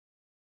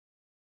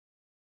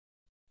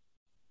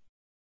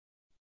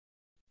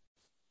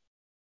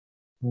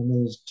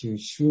Homage to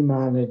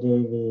Srimala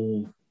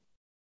Devi,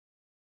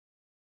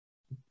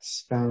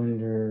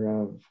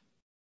 founder of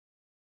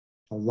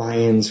the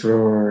Lion's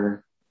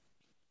Roar,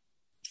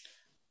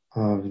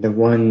 of the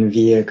one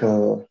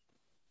vehicle,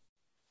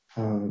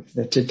 of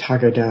the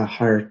Tathagata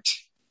heart,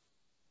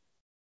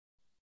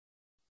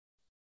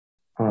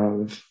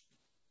 of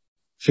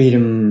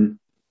freedom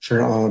for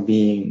all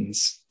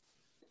beings,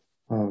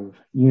 of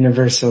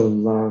universal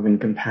love and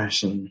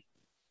compassion.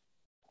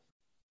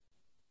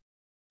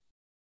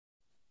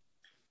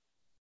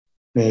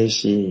 May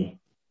she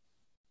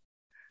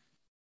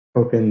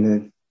open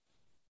the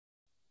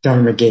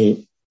Dharma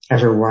gate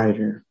ever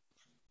wider.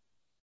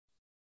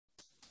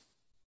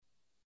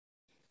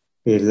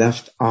 We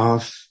left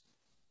off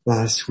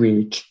last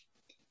week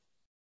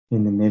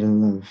in the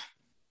middle of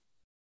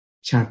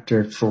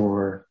chapter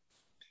 4,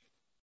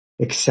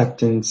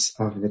 acceptance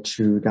of the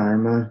true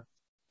Dharma,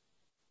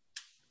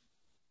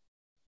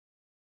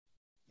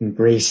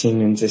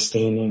 embracing and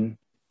sustaining,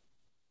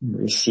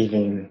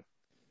 receiving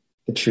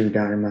the true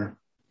Dharma.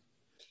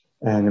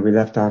 And we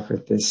left off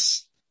with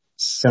this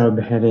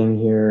subheading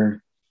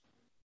here,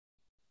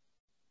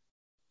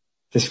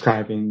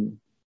 describing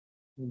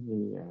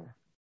the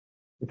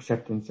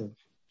acceptance of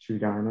true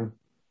Dharma.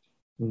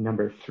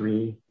 Number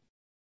 3,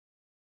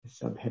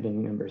 subheading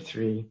number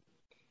 3,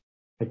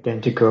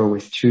 identical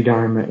with true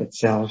Dharma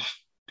itself,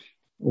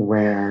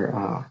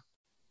 where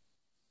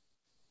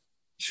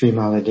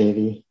Srimala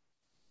Devi,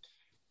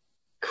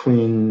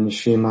 Queen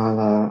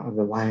Srimala of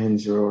the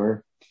Lion's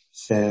Roar,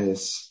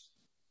 says,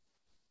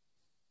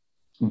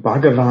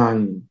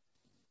 Bhagavan.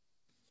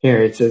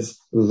 Here it says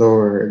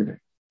Lord.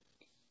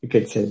 You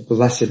could say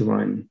Blessed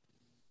One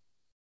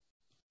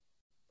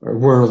or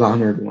World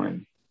Honored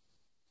One.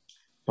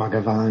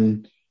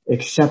 Bhagavan.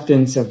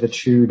 Acceptance of the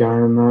true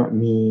Dharma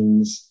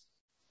means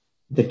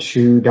the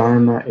true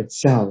Dharma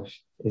itself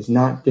is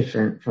not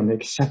different from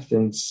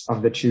acceptance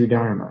of the true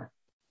Dharma.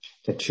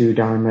 The true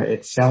Dharma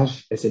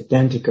itself is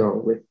identical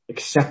with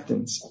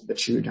acceptance of the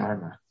true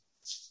Dharma,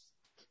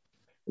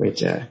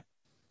 which,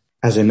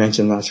 as I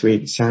mentioned last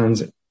week,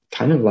 sounds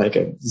kind of like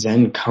a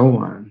Zen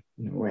koan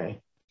in a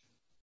way.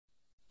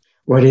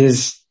 What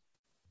is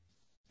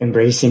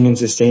embracing and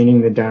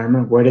sustaining the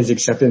Dharma? What is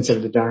acceptance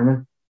of the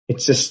Dharma?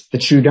 It's just the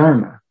true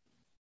Dharma.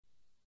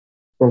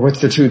 Well, what's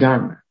the true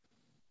Dharma?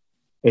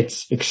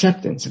 It's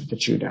acceptance of the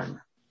true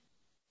Dharma.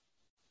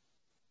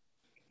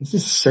 This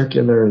is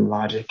circular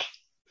logic.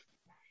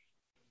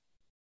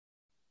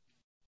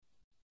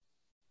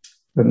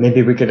 But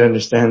maybe we could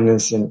understand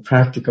this in a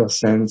practical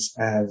sense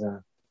as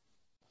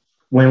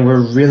when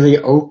we're really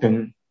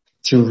open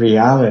to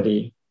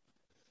reality,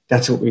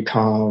 that's what we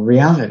call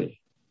reality.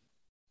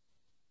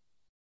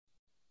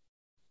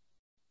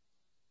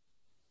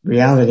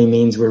 Reality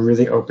means we're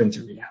really open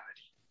to reality.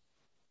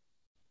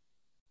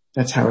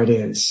 That's how it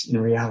is in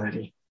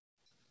reality.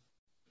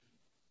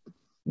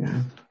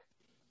 Yeah.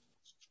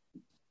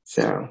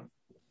 So,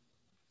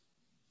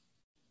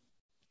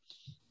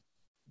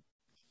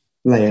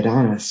 lay it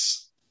on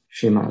us,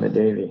 Srimala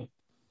Devi.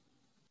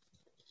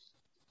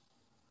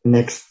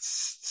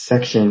 Next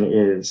section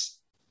is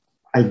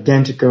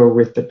identical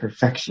with the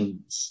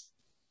perfections.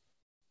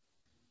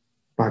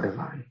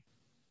 Bhagavan.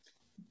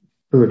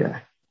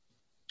 Buddha.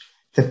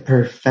 The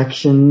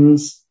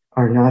perfections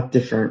are not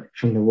different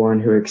from the one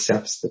who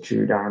accepts the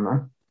true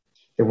Dharma.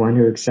 The one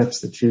who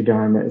accepts the true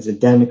Dharma is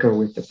identical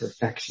with the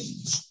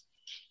perfections.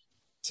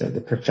 So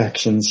the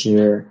perfections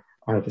here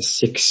are the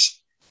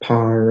 6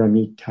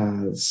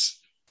 paramitas.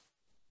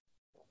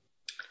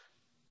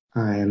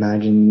 I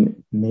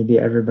imagine maybe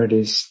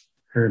everybody's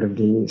heard of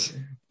these.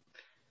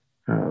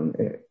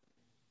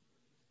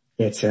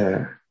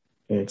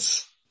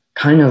 It's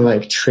kind of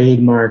like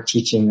trademark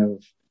teaching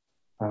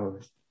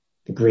of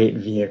the great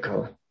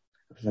vehicle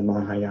of the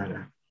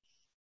Mahayana.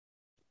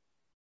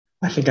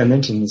 I think I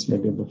mentioned this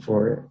maybe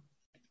before.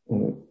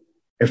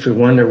 If we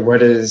wonder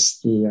what is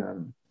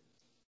the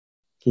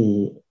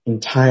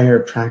entire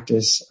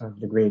practice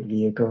of the great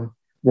vehicle,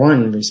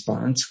 one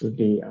response would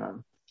be,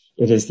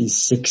 it is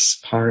these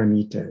 6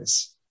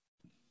 paramitas.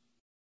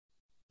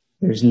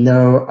 There's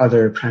no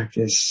other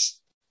practice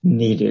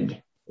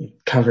needed.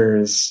 It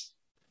covers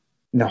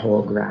the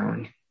whole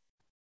ground.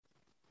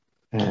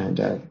 And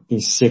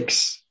these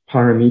 6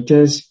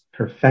 paramitas,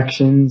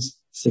 perfections,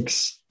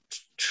 6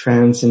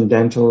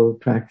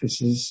 transcendent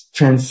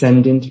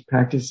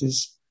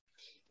practices,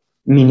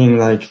 meaning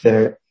like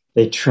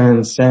they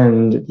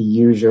transcend the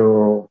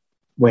usual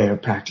way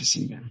of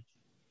practicing them.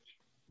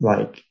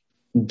 Like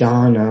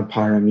Dana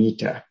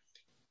Paramita,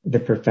 the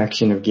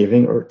perfection of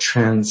giving, or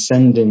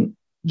transcendent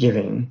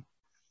giving,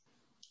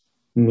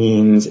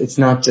 means it's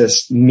not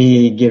just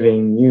me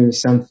giving you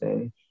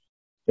something.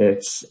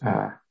 It's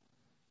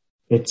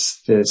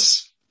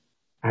this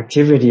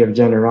activity of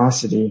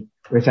generosity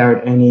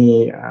without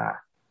any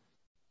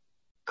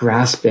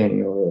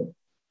grasping or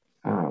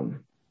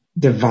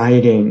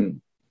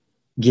dividing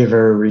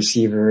giver,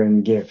 receiver,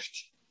 and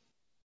gift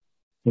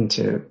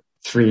into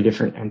 3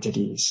 different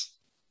entities.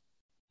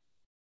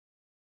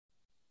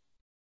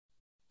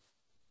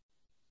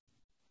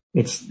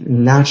 It's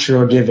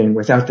natural giving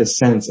without the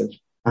sense of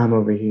I'm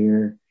over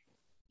here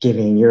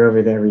giving, you're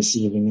over there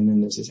receiving, and then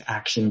there's this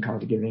action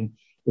called giving.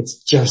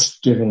 It's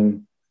just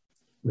giving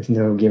with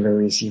no giver,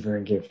 receiver,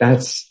 and give.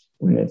 That's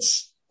when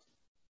it's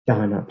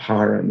dana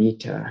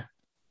paramita,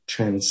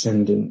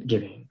 transcendent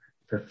giving,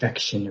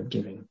 perfection of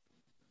giving.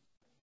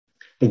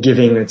 The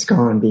giving that's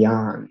gone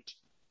beyond.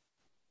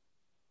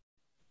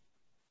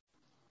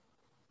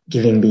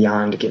 Giving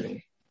beyond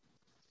giving.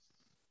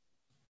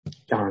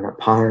 Dana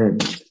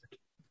paramita.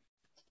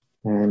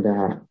 And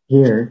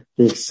here,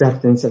 the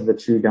acceptance of the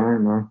true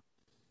Dharma,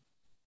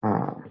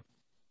 or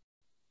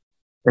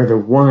the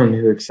one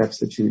who accepts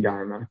the true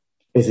Dharma,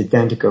 is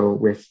identical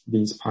with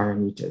these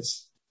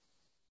paramitas.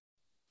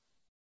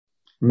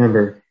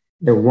 Remember,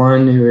 the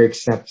one who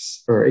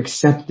accepts, or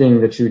accepting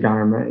the true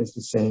Dharma is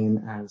the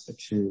same as the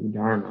true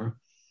Dharma.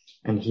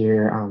 And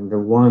here, the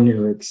one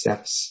who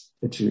accepts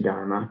the true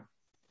Dharma,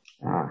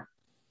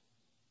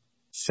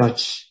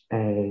 such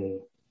a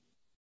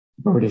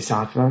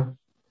bodhisattva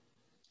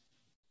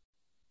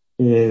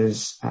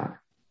is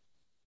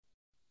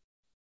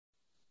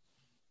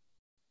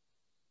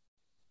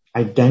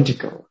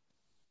identical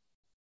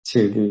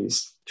to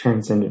these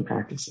transcendent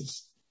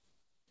practices,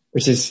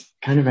 which is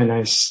kind of a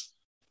nice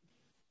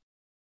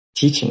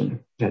teaching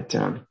that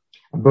a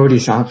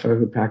bodhisattva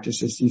who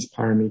practices these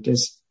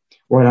paramitas,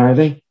 what are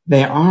they?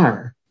 They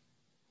are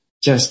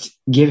just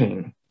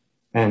giving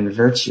and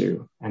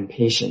virtue and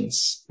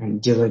patience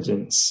and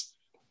diligence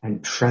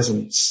and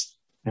presence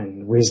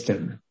and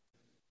wisdom.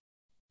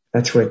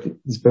 That's what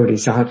these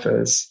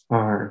bodhisattvas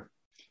are,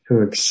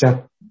 who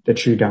accept the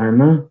true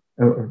Dharma,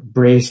 or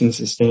embrace and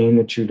sustain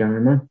the true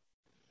Dharma.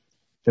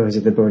 Those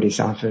are the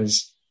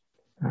bodhisattvas,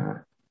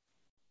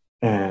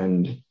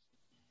 and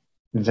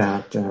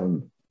that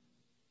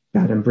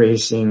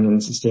embracing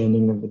and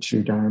sustaining of the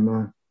true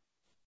Dharma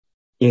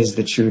is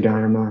the true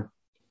Dharma,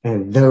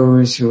 and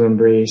those who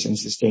embrace and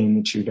sustain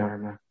the true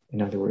Dharma,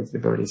 in other words, the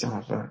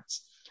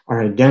bodhisattvas,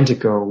 are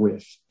identical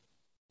with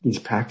these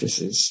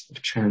practices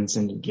of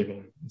transcendent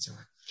giving and so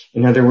on.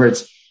 In other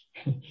words,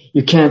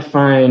 you can't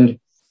find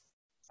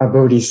a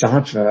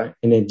bodhisattva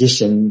in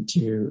addition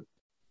to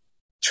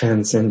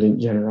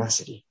transcendent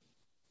generosity.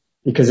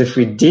 Because if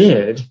we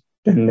did,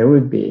 then there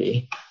would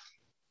be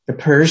the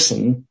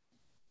person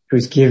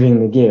who's giving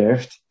the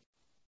gift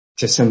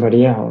to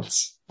somebody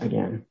else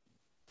again.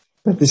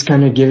 But this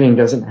kind of giving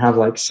doesn't have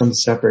like some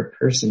separate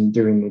person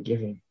doing the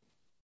giving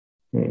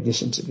in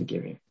addition to the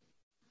giving.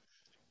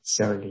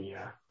 So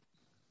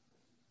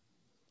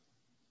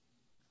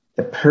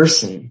the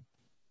person,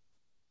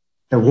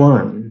 the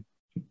one,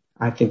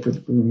 I think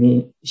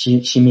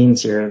she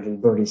means here the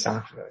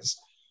bodhisattvas,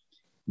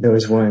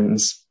 those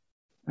ones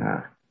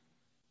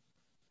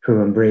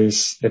who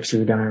embrace the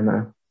true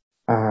Dharma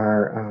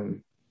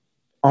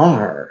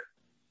are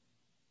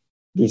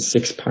these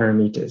 6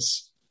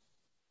 paramitas.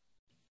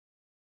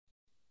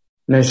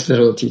 Nice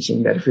little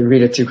teaching that if we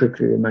read it too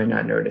quickly, we might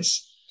not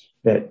notice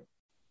that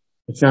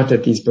it's not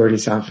that these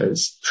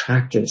bodhisattvas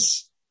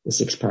practice the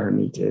 6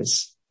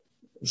 paramitas.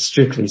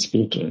 Strictly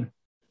speaking,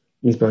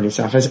 these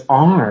bodhisattvas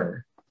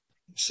are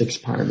 6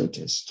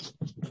 paramitas.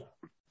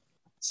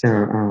 So,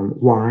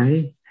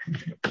 why?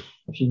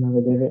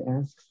 Shimadeva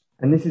asks.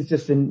 And this is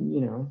just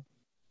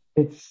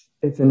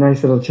it's a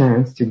nice little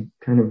chance to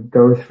kind of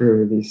go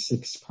through these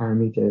 6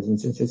 paramitas.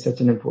 And since it's such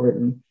an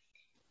important,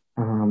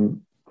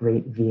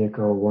 great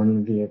vehicle,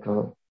 one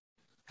vehicle,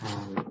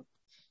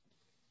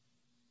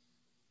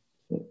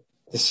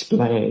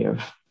 display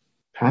of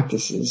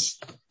practices,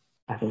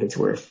 I think it's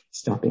worth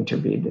stopping to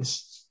read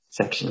this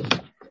section.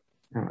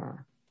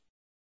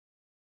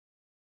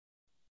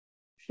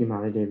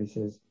 Shrimala Devi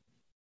says,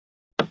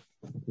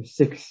 there's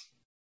 6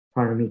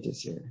 paramitas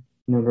here.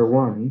 Number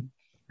 1,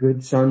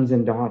 good sons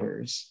and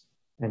daughters.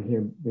 And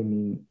here we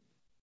mean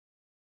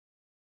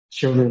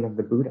children of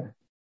the Buddha.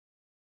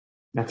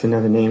 That's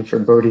another name for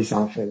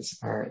bodhisattvas,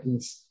 are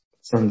these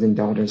sons and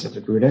daughters of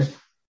the Buddha.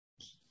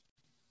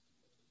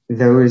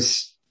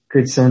 Those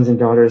good sons and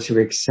daughters who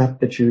accept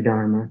the true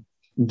Dharma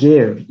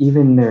give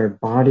even their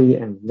body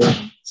and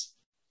limbs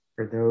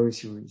for those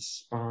who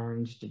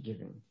respond to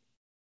giving.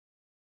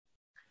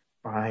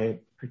 By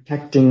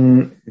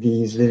protecting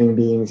these living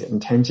beings'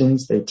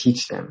 intentions, they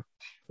teach them.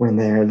 When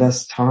they are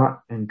thus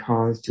taught and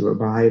caused to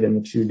abide in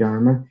the true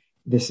Dharma,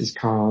 this is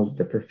called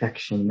the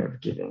perfection of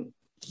giving.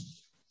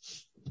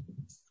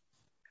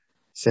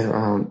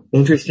 So,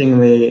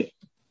 interestingly,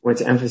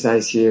 what's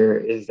emphasized here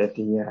is that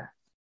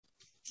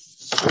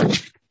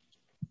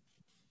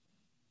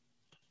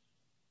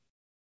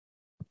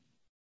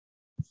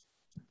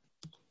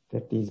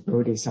that these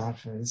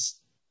bodhisattvas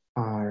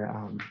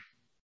are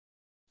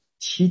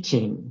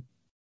teaching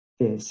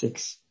the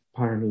 6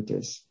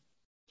 paramitas.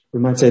 We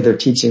might say they're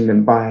teaching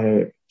them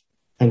by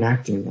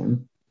enacting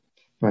them,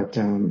 but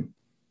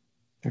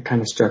that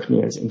kind of struck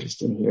me as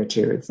interesting here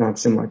too. It's not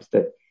so much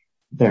that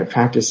they're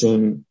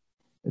practicing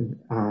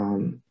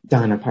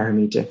dana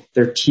paramita,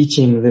 they're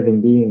teaching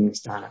living beings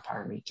dana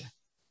paramita.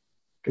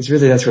 Because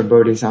really that's what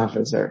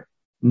bodhisattvas are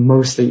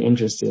mostly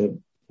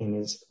interested in,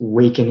 is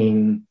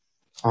awakening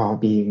all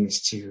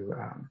beings to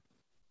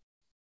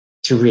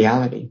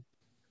reality,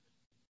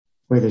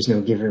 where there's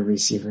no giver,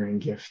 receiver, and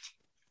gift.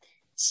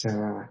 So,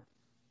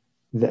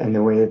 and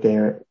the way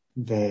that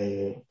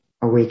they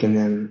awaken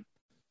them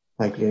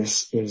like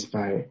this is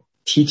by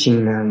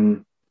teaching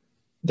them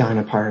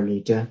Dana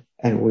Paramita.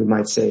 And we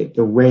might say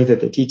the way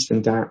that they teach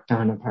them Dana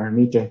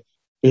Paramita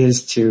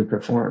is to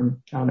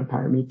perform Dana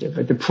Paramita.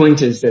 But the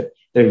point is that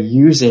they're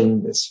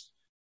using this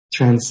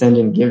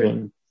transcendent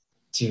giving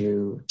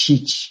to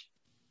teach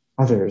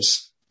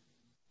others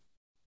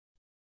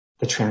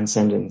the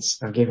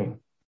transcendence of giving.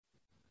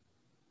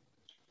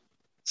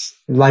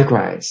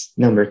 Likewise,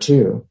 number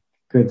 2,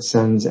 good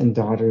sons and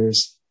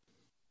daughters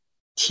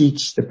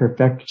teach the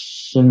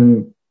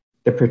protection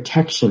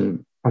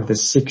of the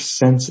 6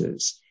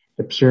 senses,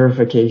 the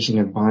purification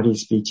of body,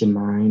 speech, and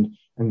mind,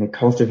 and the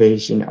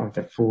cultivation of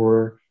the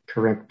 4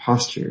 correct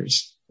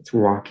postures. It's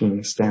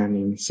walking,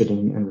 standing,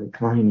 sitting, and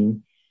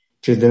reclining,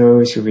 to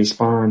those who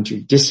respond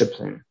to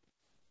discipline.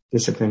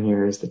 Discipline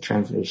here is the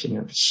translation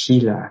of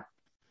shila,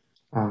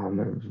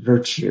 or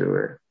virtue,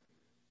 or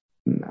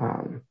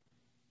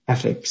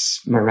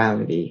ethics,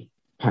 morality,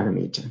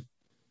 paramita.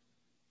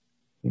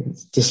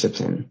 It's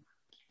discipline.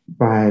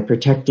 By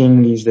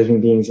protecting these living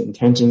beings'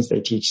 intentions,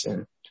 they teach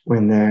them.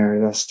 When they're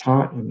thus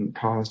taught and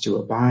caused to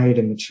abide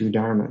in the true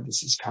Dharma,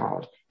 this is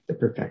called the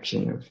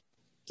perfection of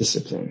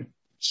discipline,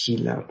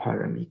 shila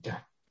paramita.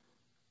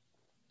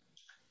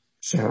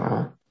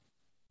 So,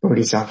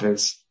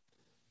 bodhisattvas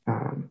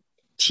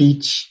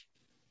teach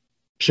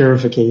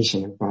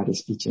purification of body,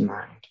 speech, and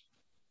mind.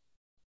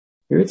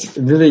 Here it's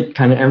really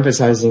kind of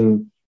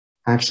emphasizing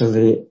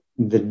actually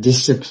the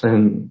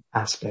discipline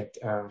aspect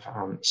of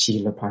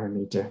shila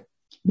paramita.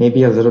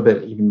 Maybe a little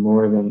bit even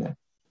more than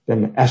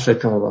the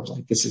ethical of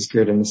like, this is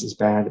good and this is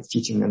bad. It's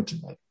teaching them to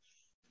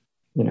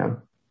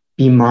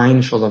be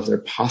mindful of their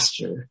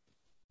posture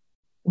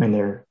when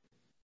they're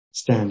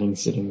standing,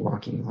 sitting,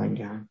 walking, lying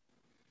down.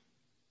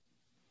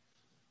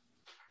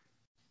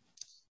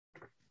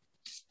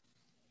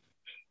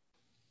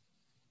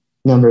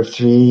 Number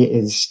 3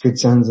 is good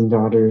sons and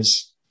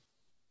daughters,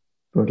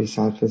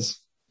 bodhisattvas,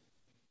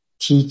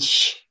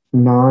 teach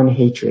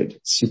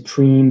non-hatred,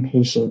 supreme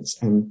patience,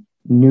 and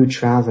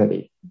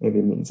neutrality, maybe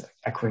it means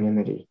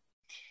equanimity,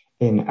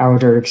 in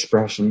outer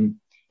expression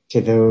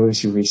to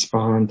those who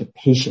respond to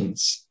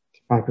patience.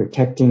 By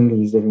protecting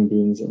these living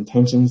beings'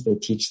 intentions, they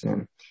teach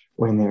them.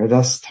 When they are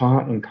thus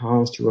taught and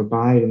caused to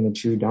abide in the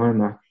true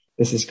Dharma,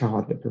 this is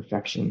called the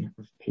perfection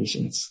of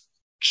patience,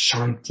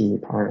 kshanti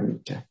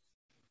paramita.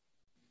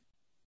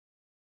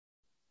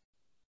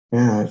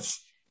 Yeah,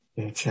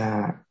 it's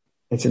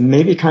a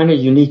maybe kind of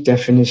unique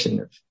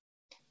definition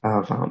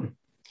of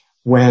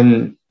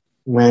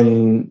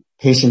when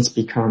patience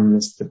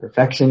becomes the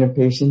perfection of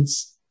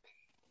patience.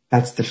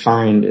 That's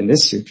defined in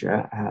this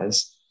sutra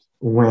as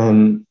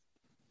when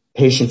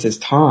patience is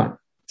taught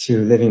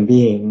to living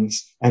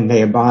beings and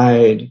they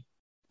abide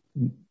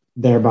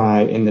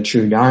thereby in the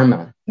true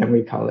Dharma, then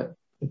we call it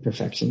the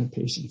perfection of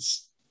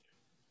patience.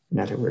 In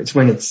other words,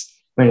 when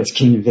it's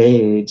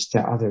conveyed to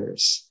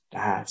others,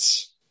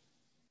 that's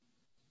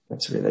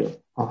really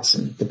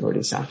awesome, the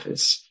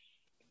bodhisattvas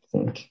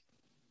think.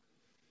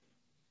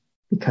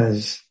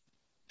 Because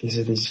these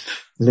are these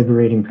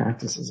liberating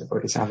practices of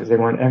bodhisattvas. They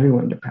want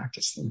everyone to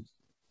practice them.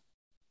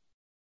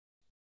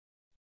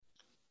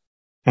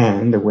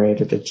 And the way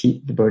that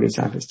the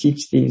bodhisattvas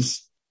teach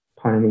these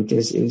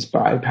paramitas is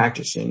by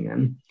practicing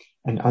them.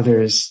 And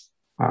others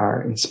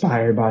are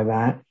inspired by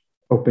that,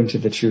 open to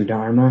the true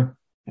Dharma,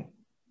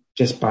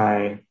 just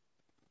by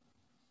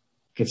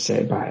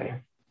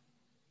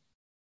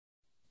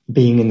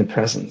being in the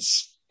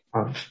presence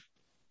of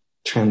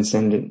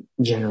transcendent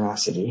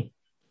generosity.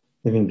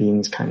 Living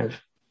beings kind of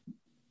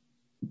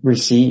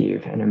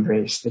receive and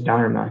embrace the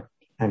Dharma,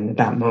 and at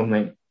that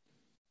moment,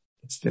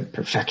 it's the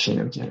perfection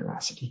of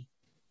generosity.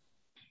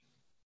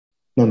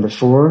 Number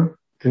 4,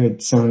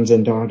 good sons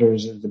and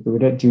daughters of the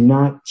Buddha do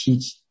not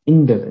teach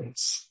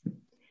indolence,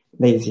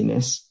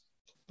 laziness,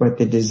 but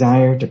the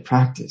desire to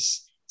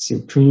practice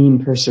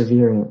supreme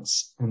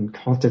perseverance and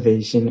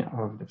cultivation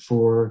of the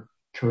 4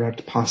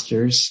 correct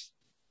postures,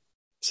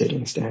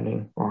 sitting,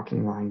 standing,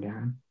 walking, lying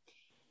down,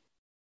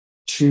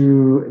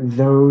 to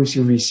those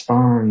who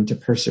respond to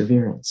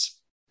perseverance.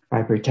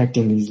 By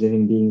protecting these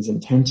living beings'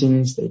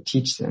 intentions, they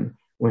teach them.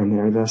 When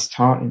they are thus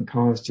taught and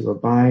caused to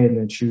abide in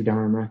the true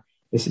Dharma,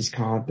 this is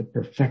called the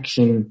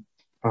perfection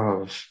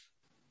of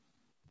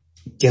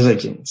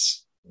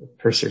diligence,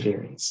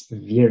 perseverance,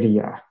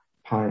 virya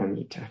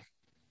paramita.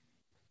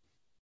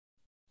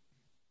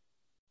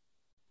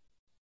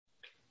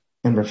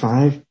 Number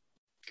 5,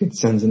 good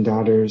sons and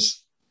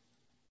daughters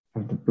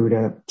of the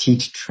Buddha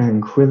teach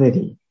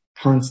tranquility,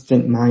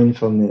 constant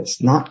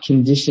mindfulness, not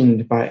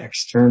conditioned by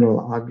external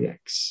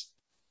objects,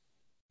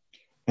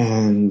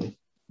 and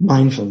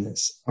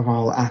mindfulness of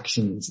all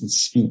actions and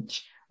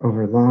speech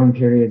over long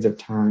periods of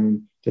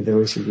time to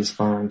those who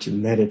respond to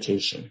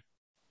meditation,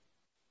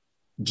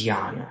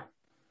 dhyana,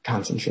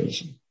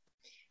 concentration.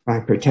 By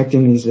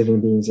protecting these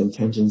living beings'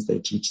 intentions, they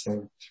teach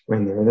them.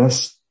 When they are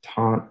thus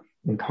taught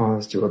and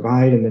cause to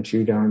abide in the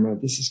true Dharma.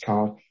 This is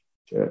called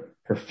the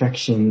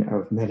perfection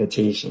of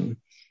meditation,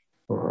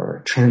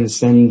 or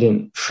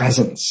transcendent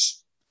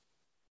presence,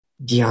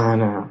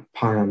 dhyana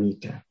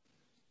paramita.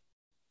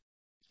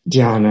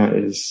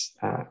 Dhyana is,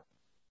 as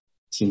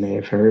you may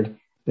have heard,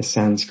 the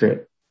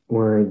Sanskrit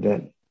word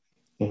that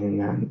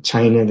in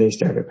China they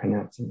started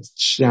pronouncing as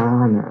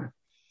jhana,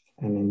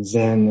 and in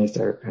Zen they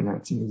started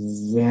pronouncing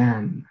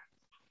zen.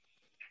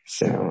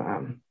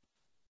 So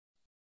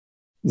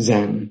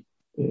Zen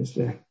is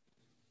the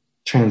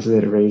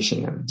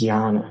transliteration of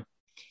dhyana.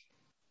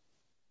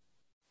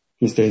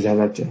 These days I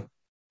like to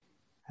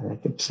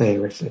play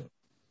with the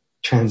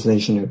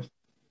translation of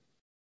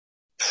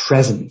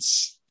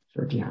presence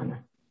for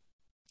dhyana.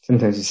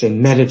 Sometimes you say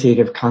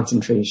meditative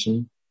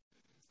concentration,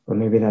 but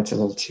maybe that's a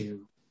little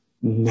too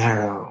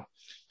narrow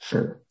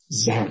for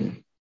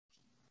Zen.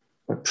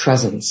 But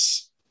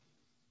presence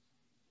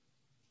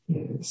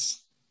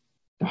is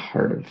the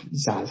heart of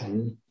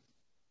Zazen.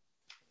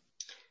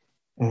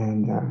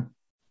 And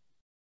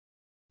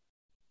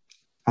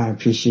I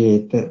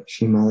appreciate that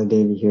Srimala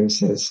Devi here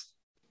says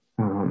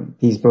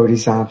these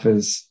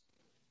bodhisattvas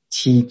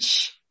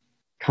teach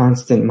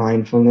constant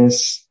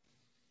mindfulness,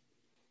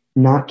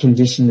 not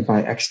conditioned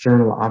by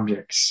external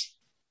objects.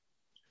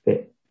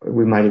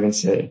 We might even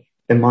say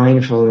the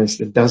mindfulness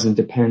that doesn't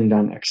depend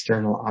on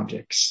external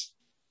objects.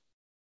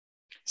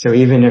 So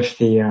even if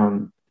they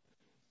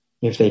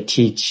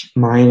teach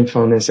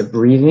mindfulness of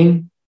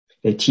breathing,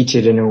 they teach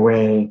it in a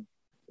way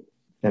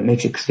that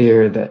makes it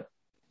clear that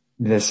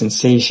the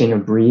sensation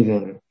of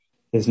breathing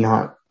is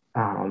not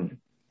an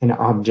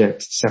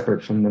object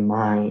separate from the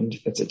mind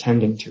that's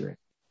attending to it.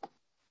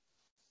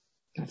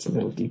 That's a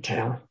little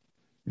detail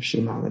of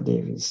Srimala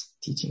Devi's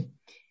teaching.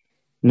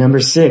 Number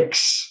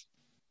 6,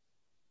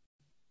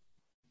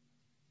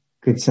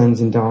 good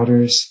sons and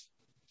daughters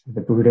of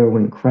the Buddha,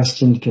 when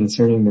questioned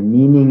concerning the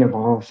meaning of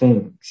all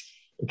things,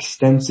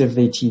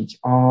 extensively teach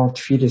all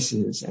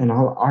treatises and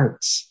all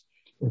arts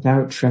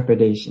without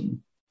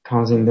trepidation,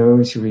 causing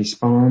those who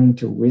respond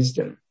to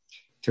wisdom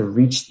to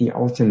reach the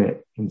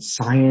ultimate in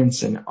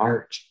science and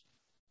art.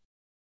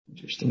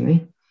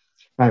 Interestingly,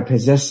 by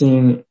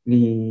protecting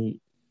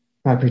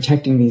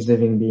these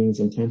living beings'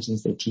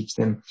 intentions, they teach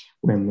them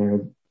when they're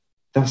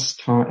thus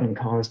taught and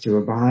caused to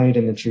abide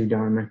in the true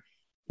Dharma.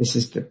 This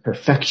is the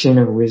perfection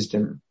of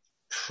wisdom,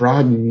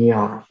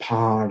 prajna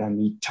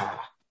paramita.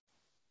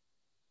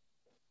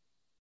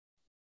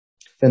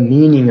 The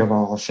meaning of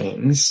all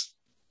things,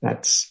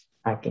 that's,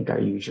 I think,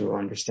 our usual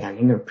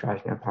understanding of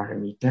prajna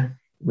paramita,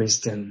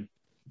 wisdom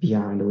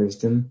beyond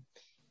wisdom,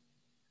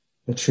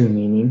 the true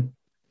meaning.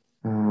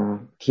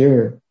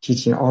 Here,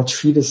 teaching all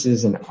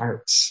treatises and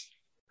arts,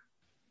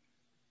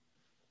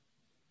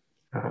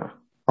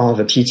 all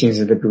the teachings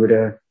of the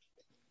Buddha,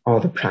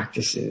 all the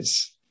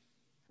practices.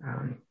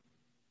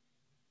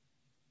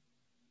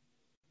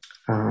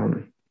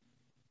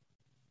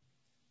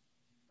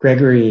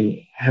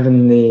 Gregory,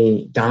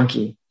 Heavenly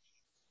Donkey,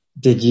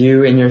 did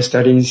you in your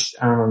studies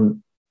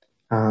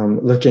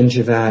look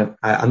into that?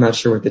 I'm not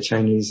sure what the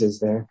Chinese is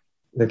there.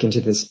 Look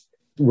into this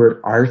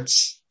word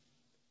arts.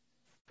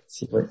 Let's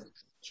see what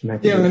you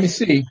might be. Yeah, let me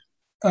see.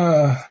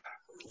 By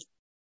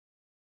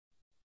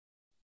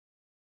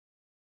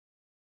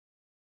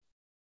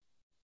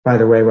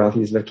the way, while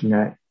he's looking,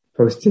 I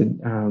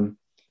posted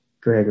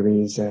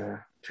Gregory's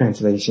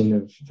translation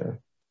of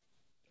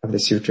the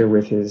sutra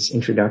with his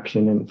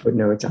introduction and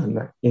footnotes in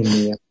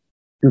the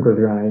Google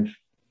Drive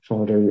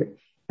folder,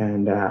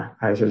 and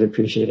I was really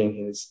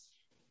appreciating his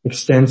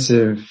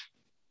extensive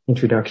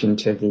introduction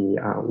to the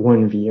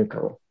one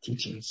vehicle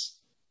teachings,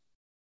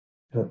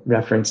 a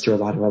reference to a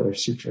lot of other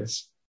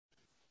sutras.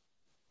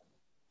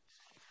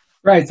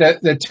 Right,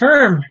 the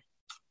term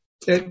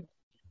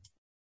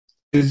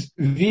is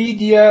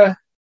Vidya,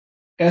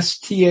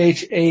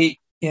 Sthana,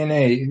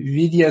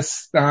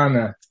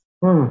 Vidyasthana.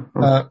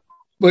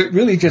 But it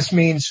really just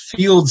means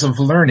fields of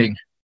learning.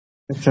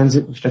 That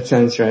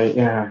sounds right,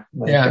 yeah.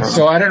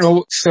 So I don't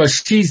know, so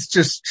she's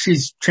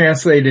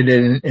translated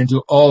it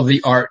into all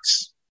the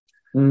arts.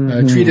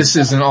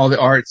 Treatises and all the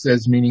arts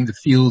as meaning the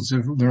fields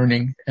of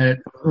learning. And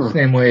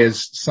same way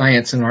as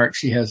science and art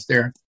she has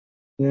there.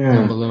 Yeah.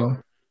 Down below.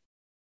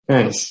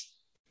 Nice.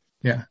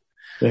 Yeah.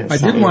 Yeah, I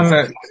did want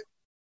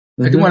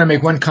to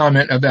make one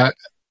comment about,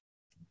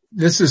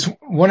 this is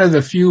one of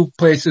the few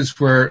places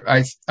where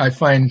I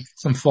find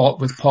some fault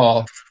with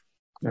Paul,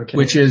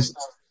 which is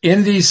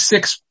in these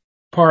 6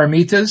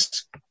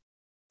 paramitas,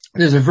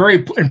 there's a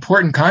very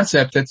important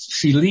concept that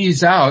she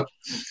leaves out,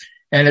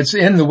 and it's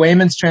in the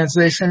Wayman's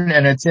translation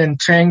and it's in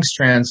Chang's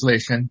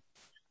translation,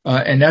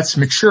 and that's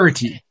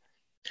maturity.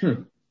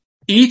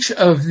 Each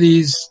of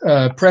these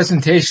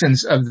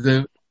presentations of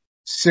the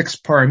 6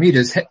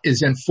 paramitas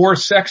is in 4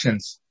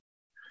 sections.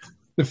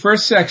 The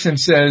first section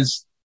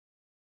says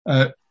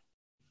that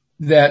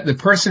the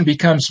person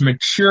becomes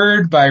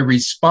matured by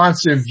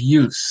responsive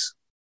use.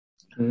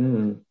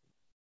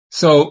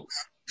 So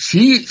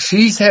she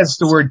has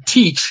the word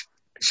teach.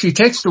 She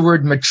takes the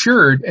word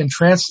matured and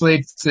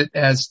translates it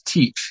as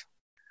teach.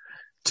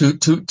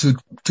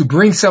 to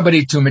bring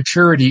somebody to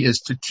maturity is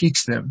to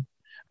teach them.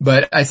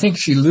 But I think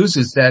she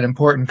loses that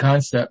important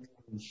concept.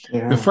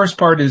 Yeah. The first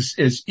part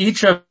is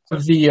each of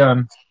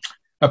the,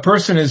 a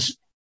person is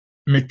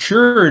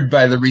matured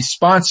by the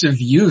responsive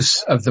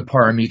use of the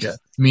paramita,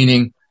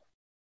 meaning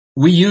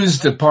we use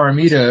the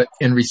paramita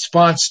in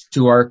response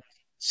to our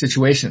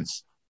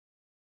situations.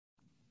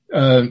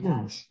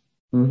 Yes.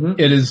 Mm-hmm.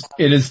 It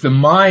is the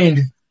mind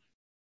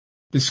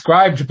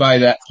described by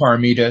that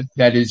paramita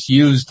that is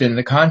used in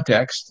the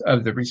context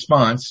of the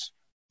response.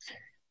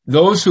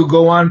 Those who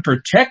go on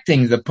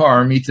protecting the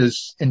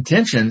paramita's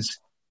intentions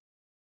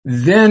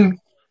then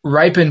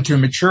ripen to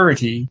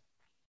maturity,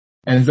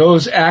 and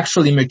those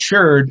actually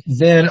matured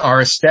then are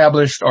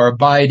established or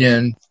abide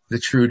in the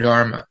true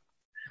Dharma.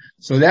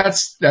 So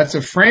that's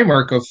a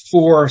framework of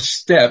 4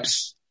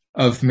 steps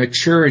of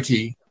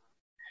maturity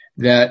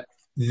that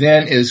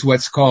then is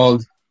what's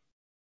called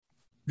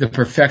the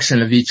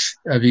perfection of each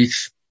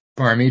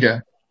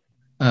paramita.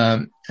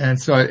 And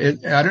so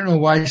I don't know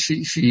why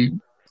she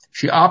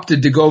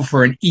opted to go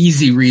for an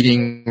easy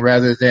reading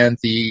rather than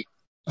the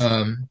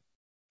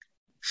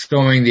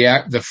showing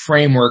the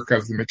framework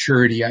of the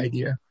maturity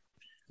idea.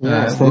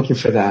 Yes, thank you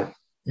for that.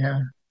 Yeah.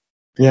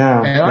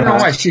 Yeah. And I don't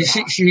know why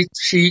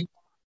she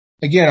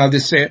again, I'll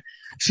just say it.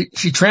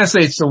 She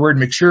translates the word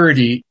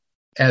maturity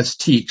as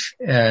teach.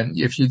 And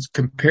if you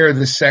compare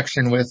this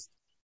section with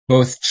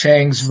both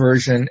Chang's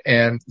version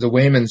and the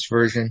Wayman's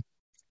version,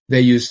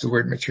 they use the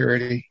word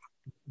maturity.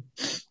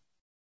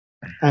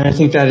 And I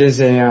think that is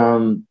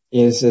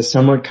a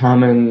somewhat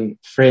common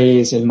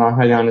phrase in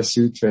Mahayana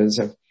sutras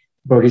of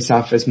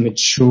bodhisattvas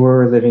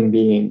mature living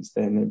beings.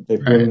 Then they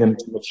bring them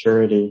to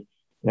maturity.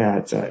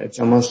 Yeah, it's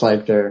almost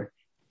like they're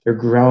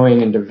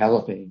growing and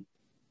developing.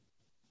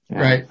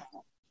 Yeah. Right.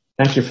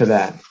 Thank you for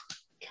that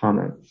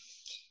comment.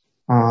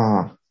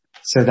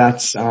 So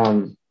that's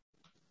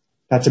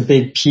a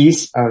big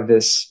piece of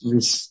this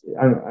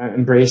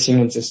embracing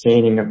and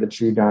sustaining of the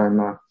true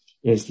Dharma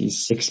is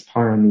these 6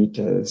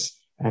 paramitas,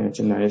 and it's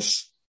a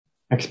nice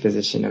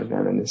exposition of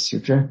them in this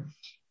sutra.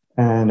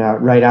 And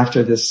right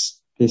after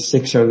this, these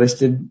 6 are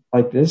listed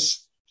like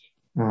this.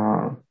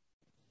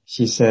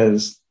 She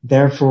says,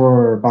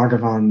 therefore,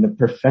 Bhagavan, the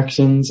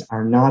perfections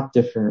are not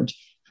different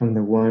from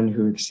the one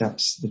who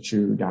accepts the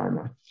true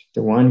Dharma.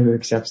 The one who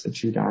accepts the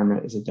true Dharma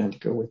is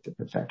identical with the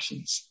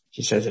perfections.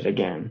 She says it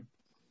again.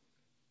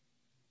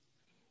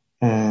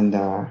 And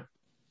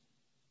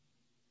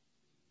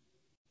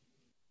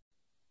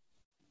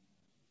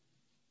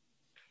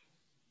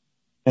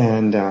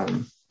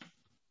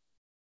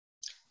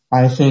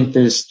I think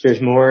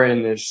there's more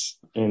in this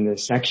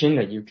section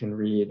that you can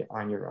read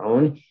on your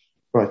own,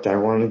 but I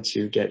wanted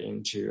to get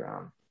into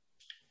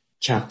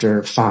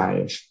chapter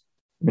 5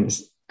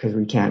 because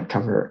we can't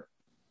cover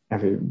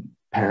every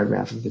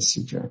paragraph of the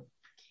sutra.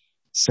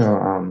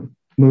 So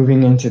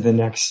moving into the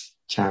next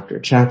chapter,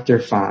 chapter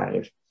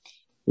 5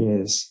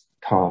 is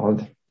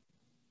called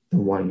the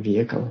One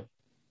Vehicle,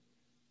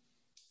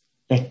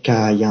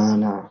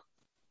 Ekayana.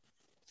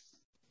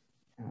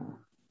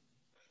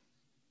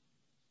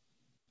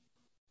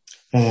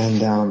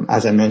 And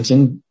as I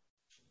mentioned,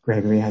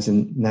 Gregory has a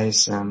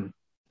nice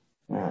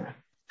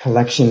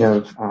collection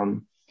of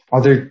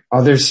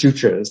other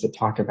sutras that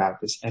talk about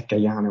this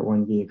Ekayana,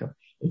 one vehicle.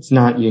 It's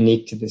not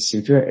unique to this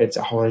sutra. It's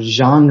a whole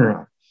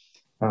genre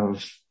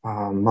of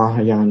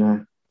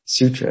Mahayana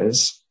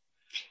sutras.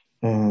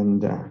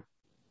 And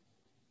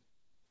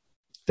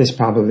this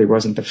probably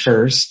wasn't the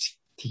first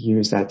to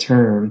use that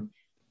term,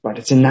 but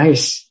it's a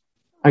nice,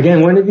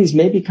 again, one of these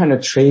maybe kind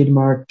of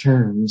trademark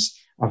terms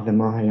of the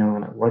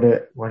Mahayana. What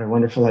a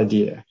wonderful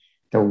idea.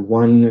 The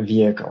one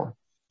vehicle.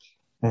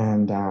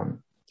 And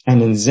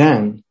in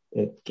Zen,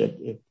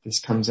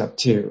 this comes up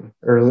too.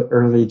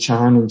 Early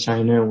Chan in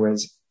China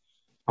was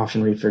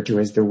often referred to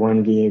as the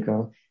one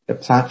vehicle. The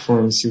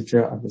Platform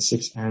Sutra of the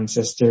Sixth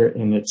Ancestor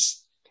in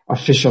its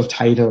official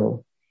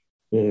title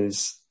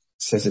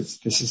says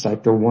this is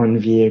like the one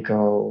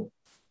vehicle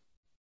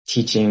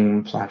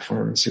teaching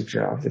Platform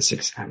Sutra of the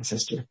Sixth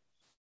Ancestor.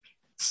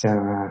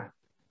 So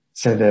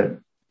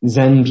the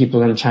Zen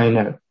people in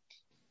China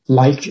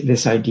liked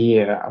this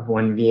idea of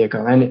one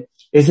vehicle. And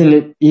isn't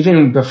it,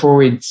 even before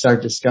we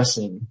start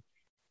discussing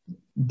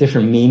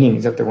different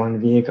meanings of the one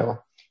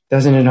vehicle,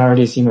 doesn't it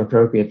already seem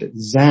appropriate that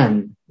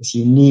Zen, this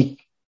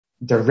unique,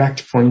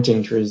 direct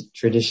pointing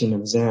tradition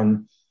of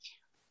Zen,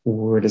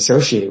 would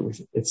associate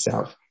with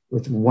itself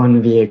with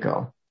one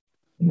vehicle?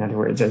 In other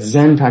words, as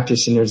Zen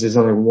practitioners, there's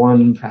only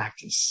one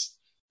practice.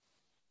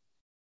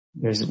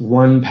 There's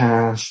one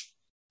path,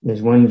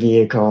 there's one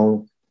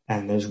vehicle,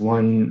 and there's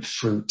one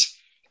fruit.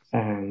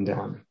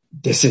 And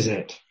this is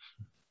it.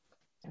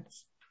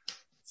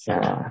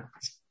 So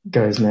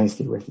goes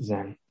nicely with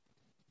Zen.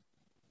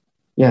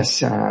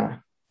 Yes,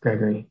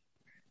 Gregory.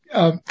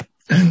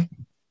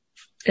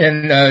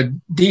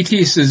 In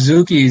D.T.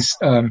 Suzuki's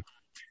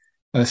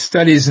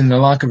studies in the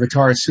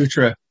Lankavatara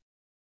Sutra,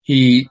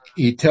 he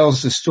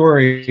tells the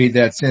story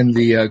that's in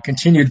the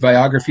continued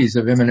biographies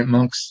of eminent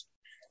monks,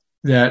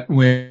 that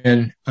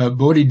when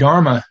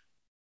Bodhidharma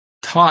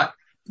taught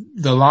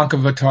the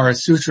Lankavatara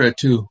Sutra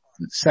to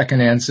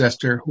second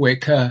ancestor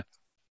Huike,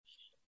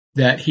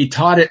 that he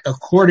taught it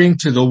according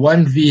to the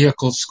one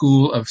vehicle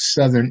school of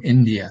southern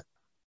India.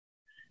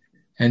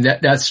 And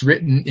that's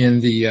written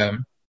in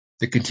the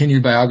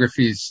continued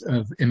biographies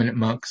of eminent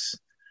monks.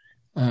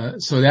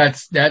 So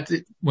that's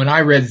when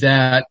I read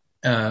that,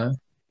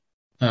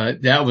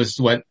 that was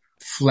what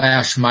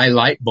flashed my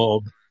light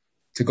bulb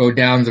to go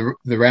down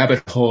the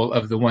rabbit hole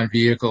of the one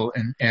vehicle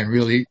and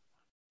really,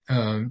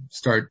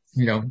 start,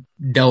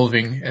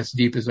 delving as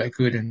deep as I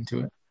could into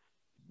it.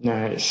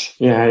 Nice.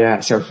 Yeah.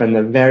 So from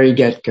the very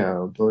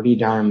get-go,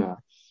 Bodhidharma,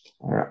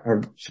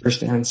 our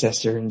first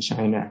ancestor in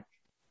China,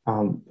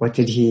 what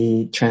did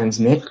he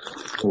transmit?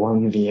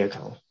 One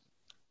vehicle.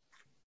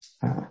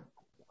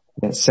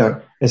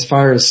 So as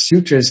far as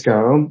sutras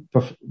go,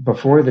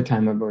 before the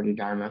time of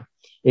Bodhidharma,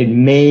 it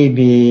may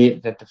be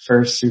that the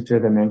first sutra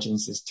that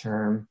mentions this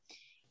term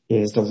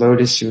is the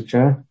Lotus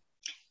Sutra.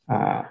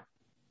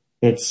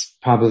 It's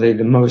probably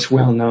the most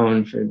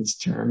well-known for this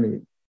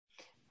term.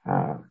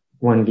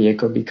 One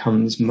vehicle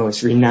becomes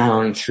most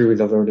renowned through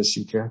the Lotus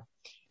Sutra.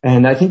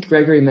 And I think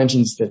Gregory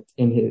mentions that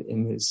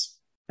in his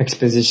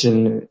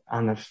exposition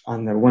on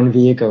the one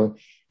vehicle,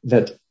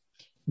 that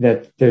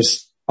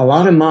there's a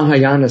lot of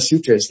Mahayana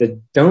sutras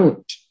that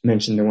don't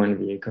mention the one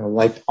vehicle,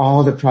 like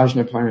all the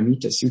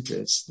Prajnaparamita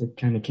sutras that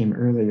kind of came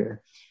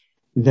earlier.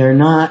 They're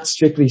not,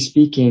 strictly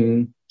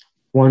speaking,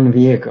 one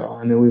vehicle.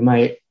 I mean, we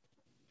might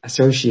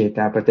associate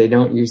that, but they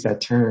don't use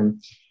that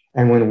term.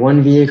 And when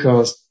one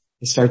vehicle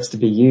starts to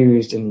be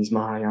used in these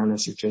Mahayana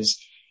sutras,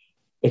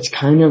 it's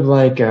kind of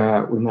like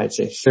we might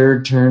say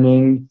third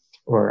turning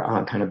or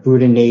kind of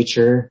Buddha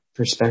nature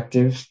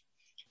perspective.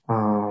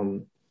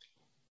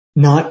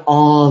 Not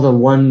all the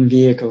one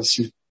vehicle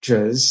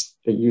sutras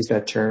that use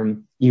the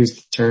term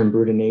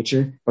Buddha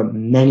nature, but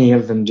many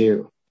of them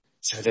do.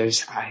 So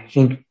I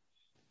think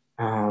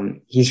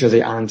he's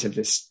really onto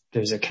this.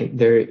 There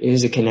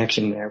is a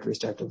connection there if we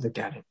start to look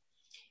at it.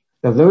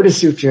 The Lotus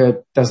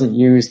Sutra doesn't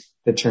use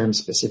the term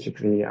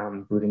specifically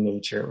Buddha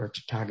nature or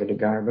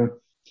Tathagata,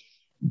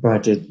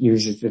 but it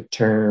uses the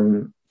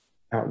term,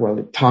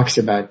 it talks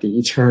about the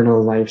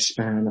eternal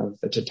lifespan of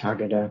the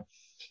Tathagata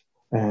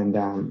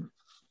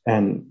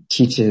and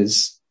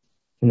teaches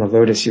in the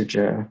Lotus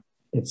Sutra,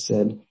 it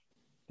said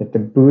that the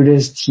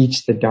Buddhas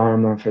teach the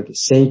Dharma for the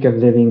sake of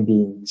living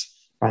beings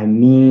by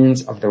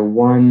means of the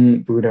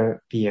one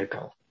Buddha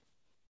vehicle.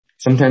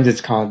 Sometimes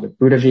it's called the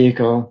Buddha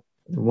vehicle,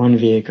 the one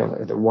vehicle,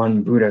 or the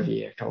one Buddha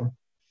vehicle.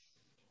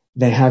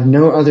 They have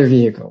no other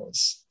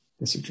vehicles,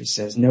 the sutra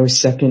says, no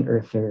second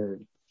or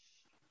third.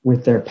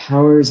 With their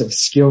powers of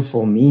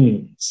skillful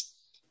means,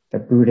 the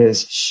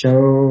Buddhas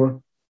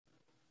show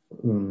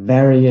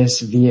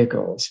various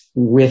vehicles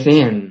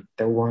within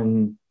the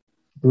one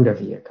Buddha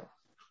vehicle.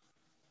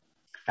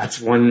 That's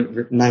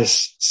one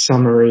nice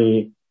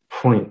summary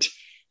point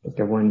that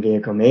the one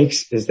vehicle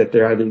makes, is that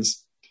there are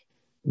these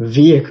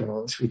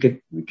vehicles. We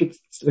could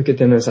look at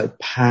them as like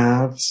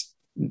paths,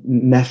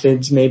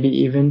 methods, maybe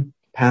even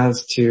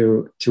paths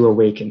to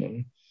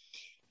awakening.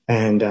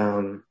 And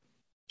the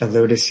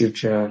Lotus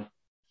Sutra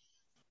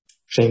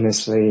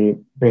famously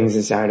brings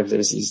us out of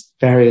there's these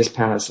various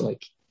paths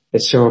like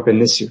that show up in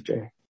this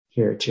sutra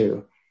here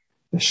too.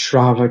 The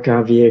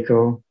Shravaka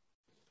vehicle,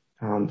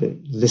 the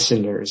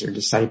listeners or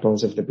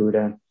disciples of the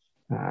Buddha,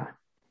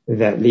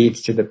 that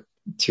leads to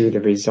the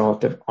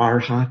result of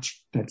Arhat.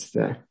 That's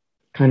the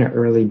kind of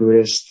early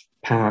Buddhist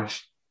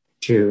path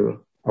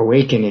to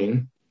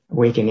awakening.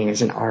 Awakening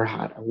is an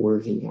Arhat, a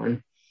worthy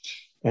one.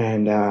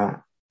 And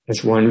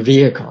that's one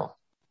vehicle,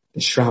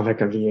 the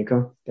Shravaka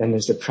vehicle. Then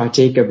there's the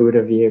Pratyeka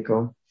Buddha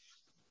vehicle.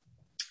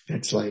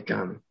 That's like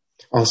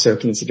also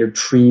considered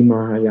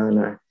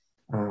pre-Mahayana,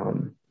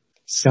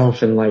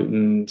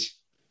 self-enlightened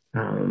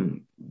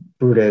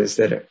Buddhas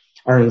that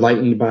are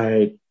enlightened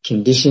by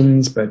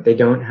conditions, but they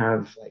don't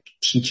have like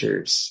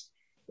teachers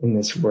in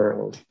this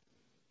world.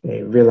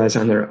 They realize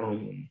on their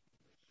own.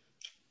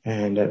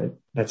 And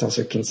that's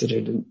also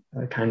considered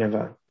a kind of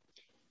a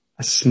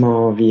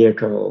small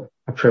vehicle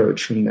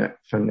approach from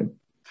the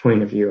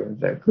point of view of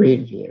the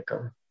great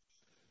vehicle.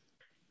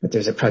 But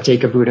there's a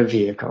Pratyeka Buddha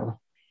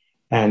vehicle,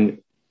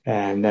 and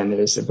then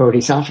there's a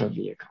Bodhisattva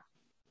vehicle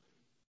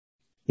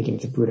leading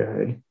to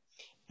Buddhahood.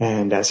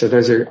 And so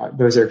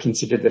those are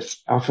considered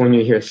often when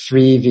you hear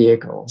three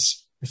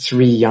vehicles,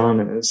 three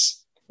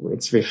yanas,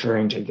 it's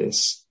referring to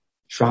this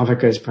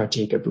Shravakas,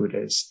 Pratyeka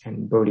Buddhas,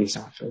 and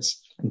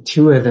Bodhisattvas. And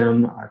two of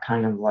them are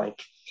kind of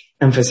like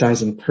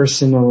emphasizing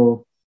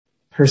personal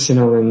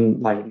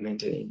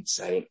enlightenment and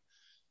insight.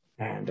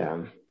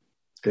 And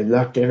good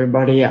luck to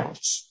everybody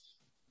else.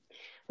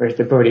 Whereas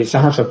the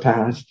Bodhisattva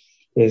path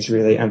is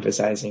really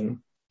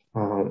emphasizing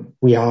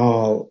we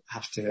all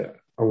have to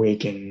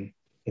awaken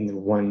in the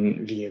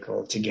one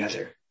vehicle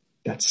together.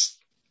 That's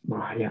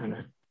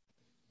Mahayana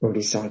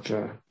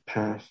Bodhisattva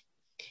path.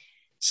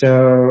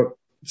 So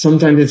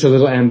sometimes it's a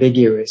little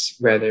ambiguous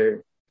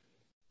whether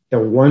the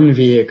one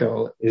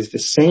vehicle is the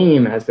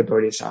same as the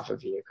Bodhisattva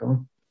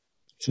vehicle.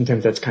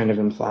 Sometimes that's kind of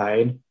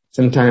implied.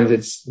 Sometimes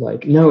it's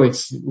like, no,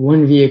 it's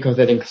one vehicle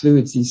that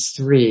includes these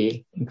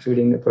three,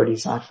 including the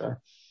Bodhisattva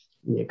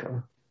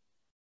vehicle.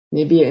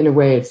 Maybe in a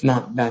way it's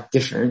not that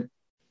different.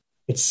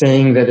 It's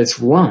saying that it's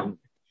one.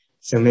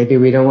 So maybe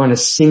we don't want to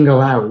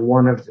single out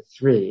one of the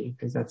three,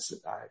 because that's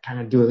kind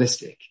of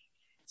dualistic.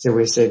 So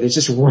we say there's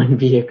just one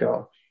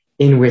vehicle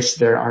in which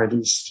there are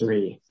these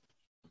three.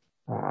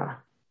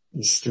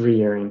 These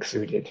three are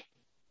included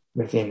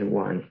within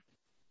one.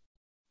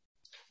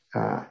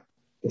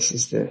 This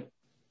is the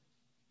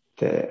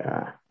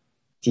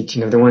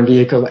teaching of the one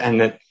vehicle, and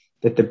that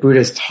the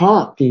Buddhas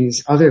taught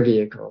these other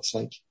vehicles,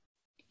 like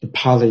the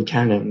Pali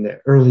Canon,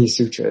 the early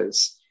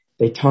sutras.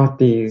 They taught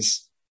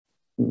these,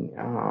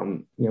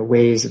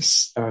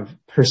 ways of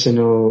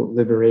personal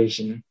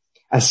liberation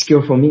as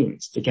skillful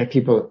means to get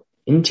people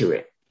into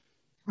it.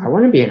 I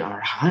want to be an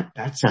arhat.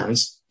 That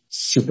sounds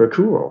super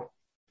cool.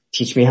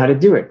 Teach me how to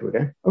do it,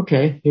 Buddha.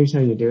 Okay, here's how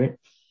you do it.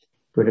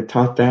 Buddha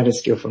taught that as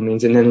skillful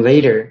means. And then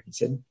later he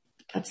said,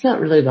 that's not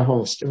really the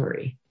whole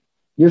story.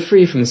 You're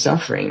free from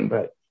suffering,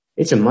 but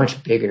it's a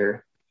much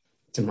bigger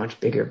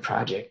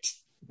project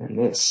than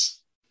this.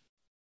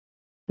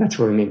 That's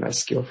what we mean by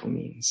skillful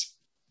means.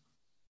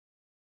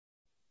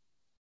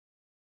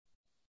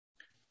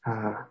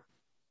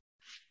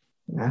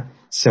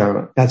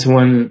 So that's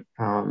one,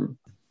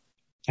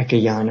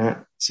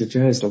 Ekayana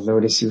Sutra is the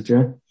Lotus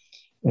Sutra.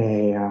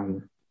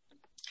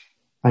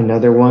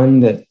 Another one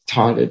that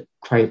taught it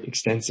quite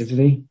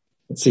extensively.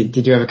 Let's see,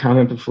 did you have a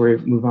comment before we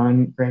move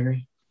on,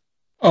 Gregory?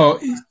 Oh,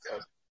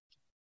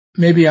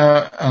 maybe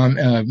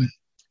I'm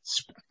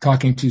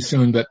talking too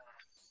soon, but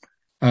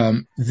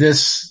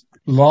this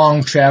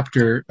long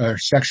chapter, or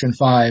section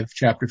 5,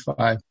 chapter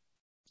 5,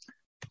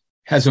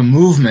 has a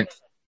movement,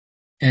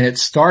 and it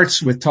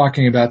starts with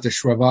talking about the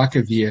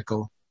Shravaka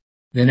vehicle.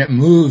 Then it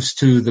moves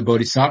to the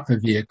Bodhisattva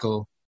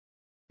vehicle.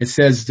 It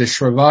says the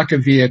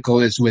Shravaka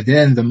vehicle is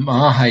within the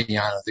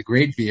Mahayana, the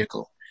great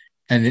vehicle.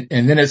 And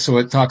then it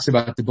talks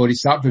about the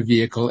Bodhisattva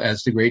vehicle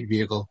as the great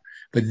vehicle.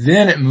 But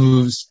then it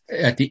moves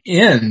at the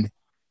end.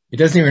 It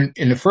doesn't even,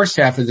 in the first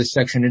half of this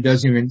section, it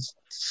doesn't even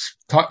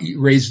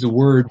raise the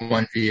word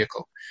one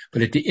vehicle.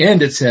 But at the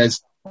end it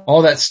says,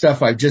 all that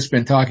stuff I've just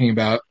been talking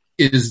about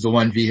is the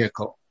one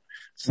vehicle.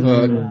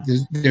 So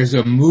there's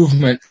a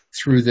movement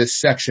through this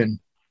section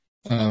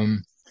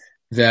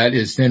that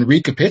is then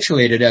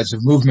recapitulated as a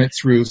movement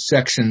through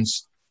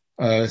sections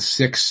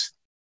 6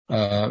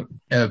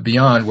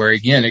 beyond, where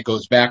again it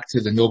goes back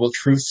to the Noble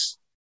Truths,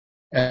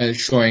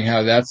 showing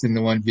how that's in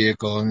the one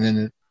vehicle,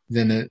 and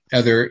then the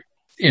other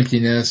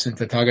emptiness and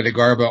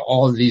Tathagatagarbha,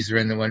 all of these are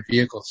in the one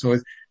vehicle. So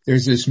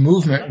there's this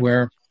movement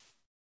where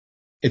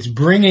it's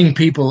bringing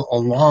people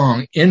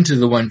along into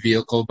the one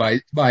vehicle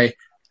by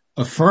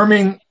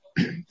affirming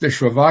the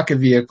Shravaka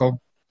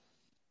vehicle,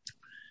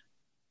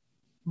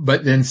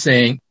 but then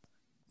saying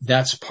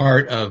that's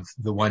part of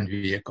the one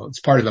vehicle. It's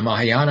part of the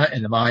Mahayana,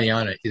 and the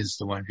Mahayana is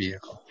the one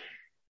vehicle.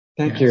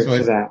 Thank you for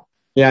that.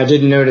 Yeah, I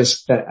didn't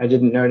notice that. I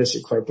didn't notice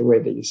it quite the way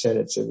that you said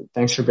it. So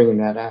thanks for bringing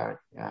that out.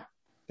 Yeah.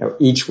 Now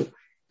each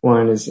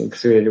one is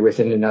included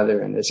within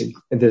another, and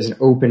there's an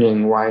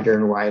opening wider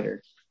and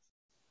wider.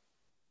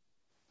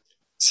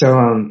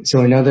 So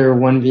another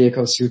one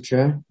vehicle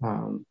sutra,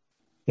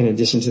 in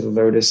addition to the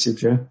Lotus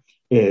Sutra,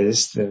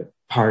 is the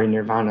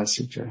Parinirvana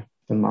Sutra,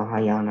 the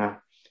Mahayana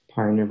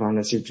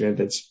Parinirvana Sutra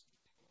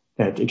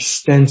that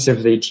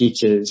extensively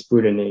teaches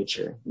Buddha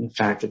nature. In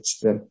fact, it's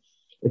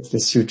the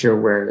sutra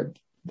where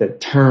the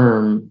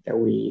term that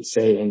we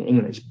say in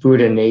English,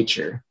 Buddha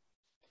nature,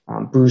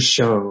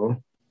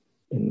 Busho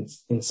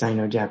in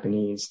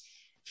Sino-Japanese,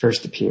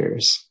 first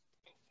appears,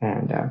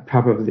 and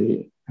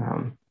probably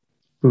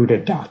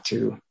Buddha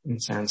Dhatu in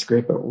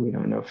Sanskrit, but we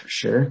don't know for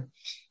sure.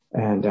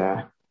 And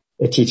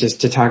it teaches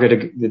the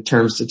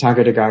terms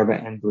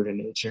Tathagatagarbha and Buddha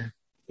nature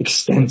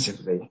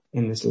extensively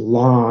in this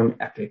long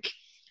epic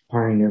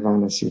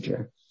Parinirvana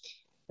Sutra.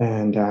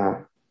 And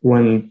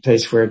one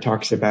place where it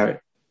talks about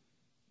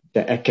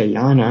the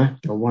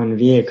Ekayana, the one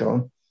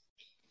vehicle,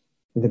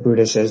 the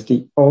Buddha says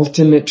the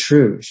ultimate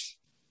truth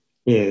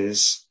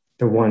is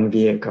the one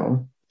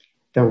vehicle.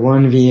 The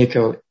one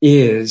vehicle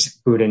is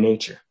Buddha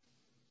nature.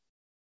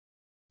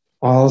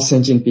 All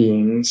sentient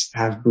beings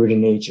have Buddha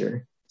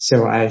nature.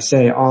 So I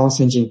say all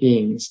sentient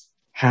beings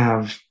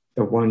have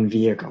the one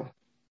vehicle,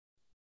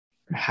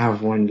 or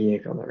have one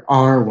vehicle, or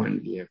are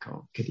one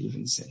vehicle, could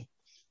even say.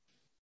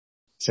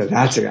 So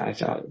that's I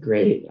thought,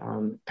 great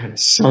kind of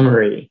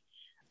summary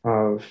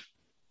of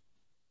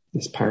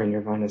this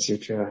Parinirvana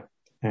Sutra,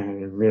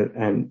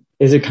 and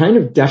is a kind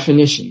of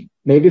definition.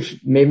 Maybe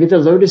the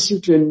Lotus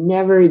Sutra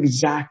never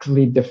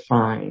exactly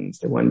defines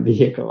the one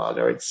vehicle,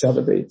 although it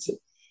celebrates it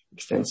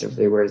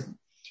extensively, whereas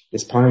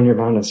this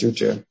Parinirvana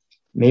Sutra,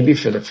 maybe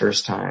for the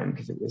first time,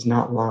 because it was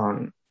not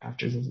long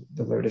after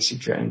the Lotus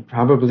Sutra, and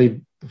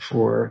probably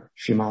before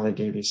Srimala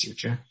Devi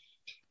Sutra.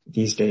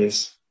 These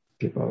days,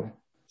 people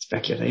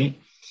speculate.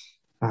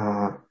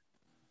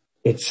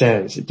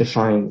 It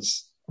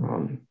defines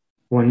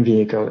one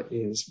vehicle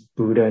is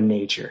Buddha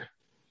nature.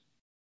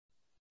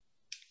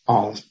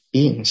 all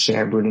beings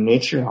share Buddha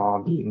nature, all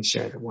beings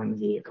share the one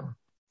vehicle.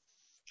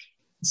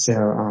 So,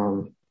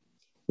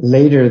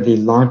 later the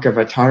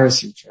Lankavatara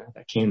Sutra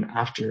that came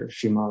after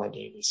Srimala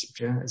Devi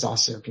Sutra is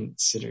also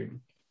considered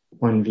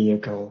one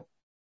vehicle.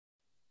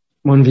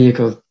 One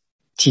vehicle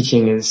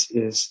teaching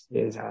is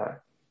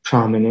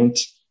prominent,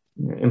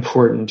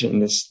 important in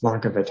this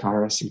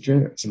Lankavatara Sutra.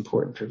 It's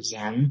important for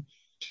Zen.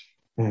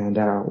 And,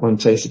 one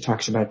place it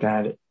talks about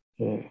that,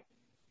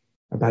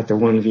 about the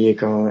one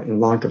vehicle in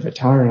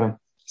Lankavatara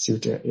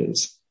Sutta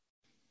is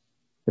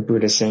the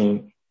Buddha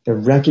saying, the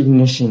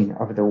recognition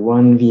of the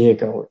one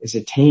vehicle is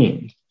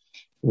attained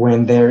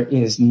when there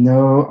is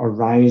no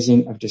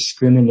arising of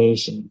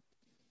discrimination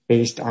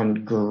based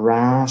on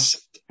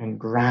grasp and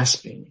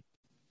grasping,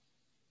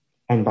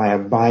 and by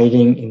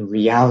abiding in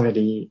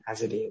reality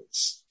as it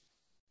is.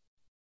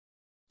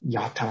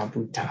 Yata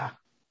Bhuta.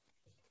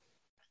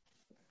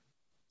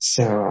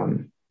 So,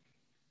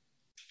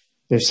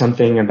 there's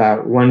something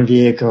about one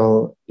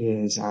vehicle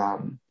is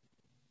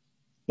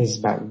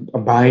about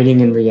abiding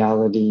in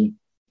reality,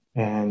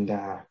 and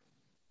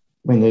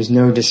when there's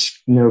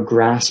no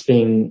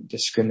grasping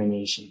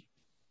discrimination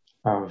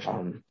of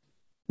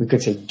we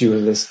could say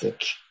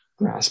dualistic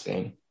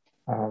grasping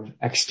of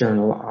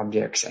external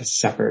objects as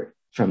separate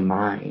from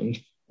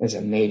mind as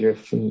a major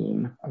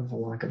theme of the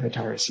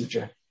Lankavatara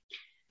Sutra.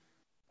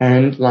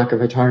 And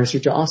Lankavatara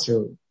Sutra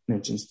also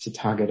mentions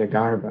Tathagata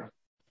Garbha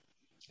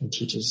and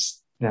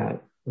teaches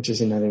that, which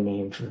is another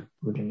name for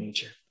Buddha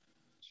nature.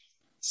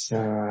 So,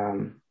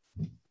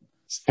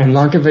 and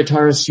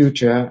Lankavatara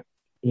Sutra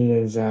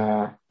is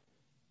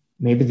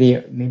maybe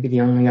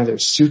the only other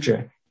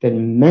sutra that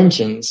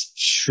mentions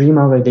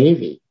Srimala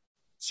Devi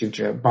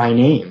Sutra by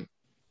name.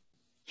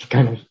 It's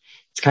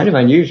kind of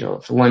unusual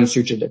for one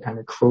sutra to kind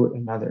of quote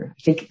another.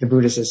 I think the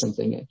Buddha says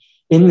something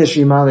in the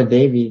Srimala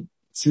Devi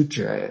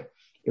Sutra,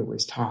 it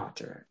was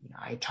taught, or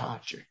I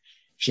taught, or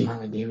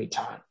Srimala Devi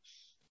taught,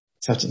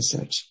 such and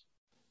such.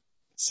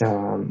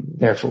 So,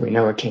 therefore we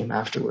know it came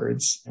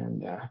afterwards,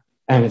 and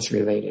it's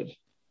related.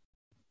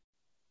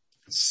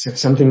 So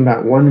something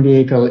about one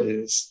vehicle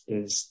is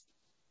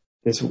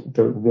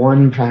the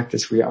one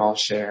practice we all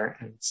share,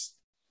 and it's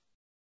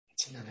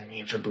another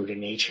name for Buddha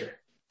nature,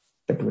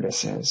 the Buddha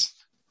says.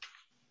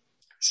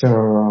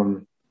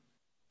 So,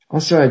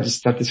 also I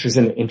just thought this was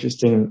an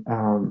interesting,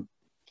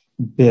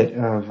 bit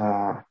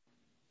of,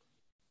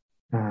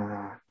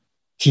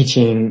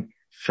 teaching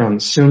from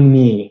Sun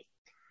Mi,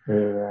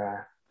 who,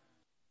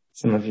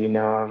 some of you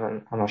know of.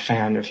 I'm a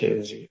fan of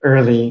his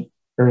early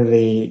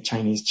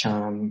Chinese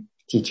Chan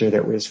teacher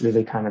that was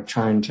really kind of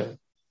trying to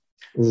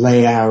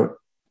lay out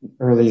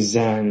early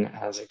Zen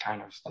as a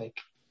kind of like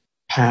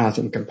path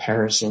in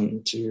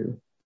comparison to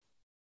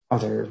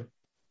other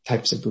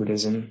types of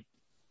Buddhism.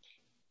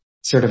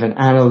 Sort of an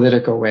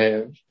analytical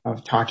way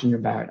of talking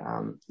about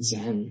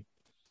Zen.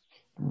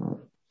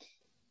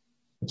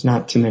 Which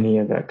not too many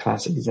of the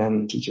classic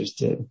Zen teachers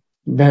did.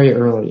 Very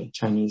early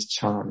Chinese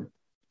Chan.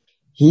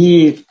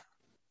 He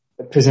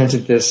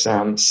presented this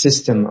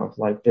system of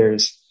like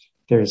there's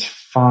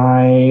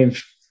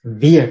 5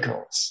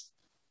 vehicles,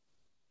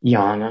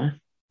 yana,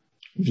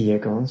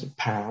 vehicles,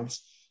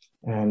 paths,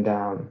 and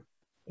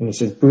he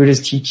says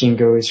Buddha's teaching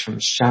goes from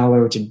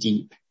shallow to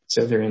deep,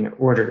 so they're in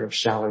order of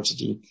shallow to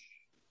deep.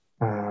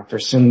 For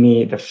Sun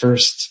Mi, the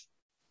first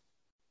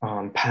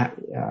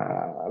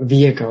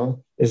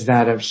vehicle is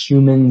that of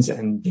humans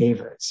and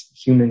devas,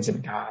 humans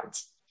and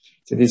gods.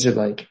 So these are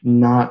like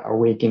not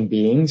awakened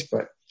beings,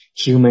 but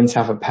humans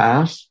have a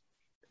path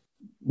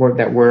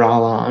that we're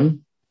all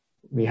on.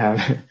 We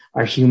have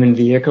our human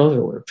vehicle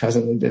that we're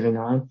presently living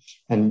on,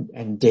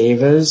 and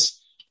devas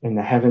in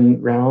the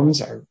heaven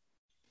realms are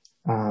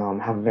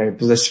have a very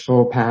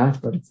blissful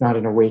path, but it's not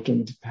an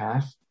awakened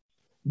path.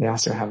 They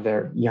also have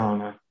their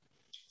yana.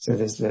 So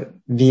there's the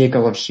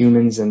vehicle of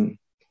humans and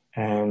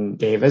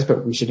devas,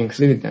 but we should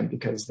include them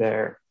because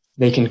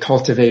they can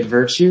cultivate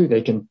virtue,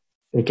 they can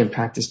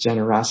practice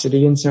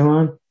generosity and so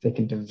on, they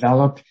can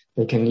develop,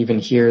 they can even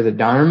hear the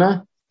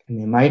Dharma, and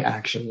they might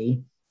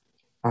actually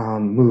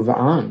move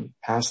on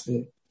past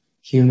the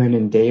human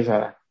and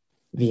deva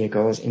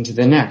vehicles into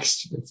the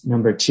next.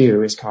 Number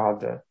 2 is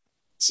called the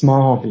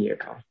small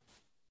vehicle.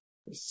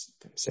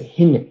 Say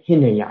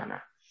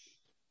Hinayana,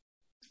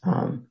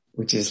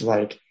 which is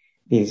like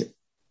these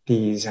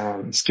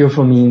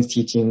skillful means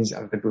teachings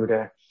of the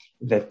Buddha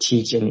that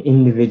teach an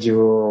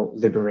individual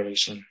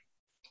liberation,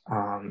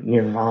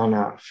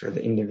 nirvana for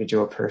the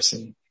individual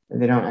person.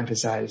 And they don't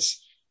emphasize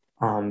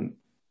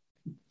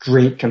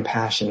great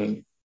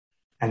compassion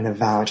and the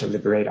vow to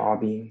liberate all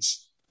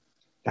beings.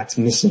 That's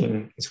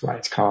missing, is why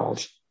it's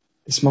called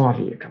the small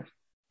vehicle.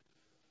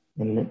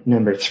 And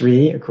number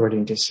 3,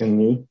 according to Sun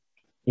Mi,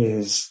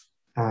 is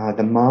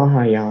the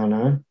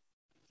Mahayana,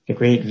 the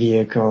great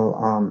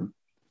vehicle.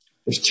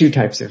 There's 2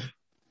 types of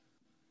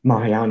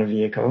Mahayana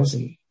vehicles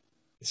in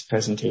this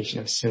presentation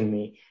of Sun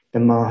Mi. The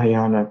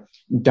Mahayana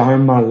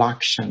Dharma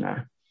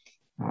Lakshana,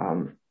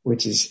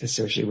 which is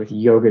associated with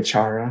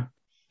Yogacara.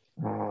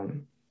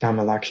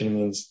 Dharma Lakshana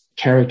means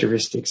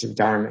characteristics of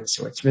Dharma.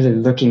 So it's really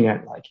looking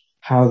at like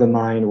how the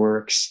mind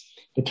works,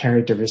 the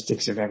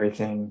characteristics of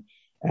everything,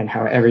 and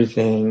how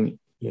everything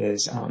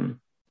is,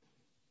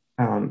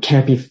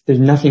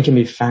 nothing can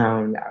be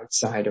found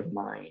outside of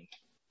mind.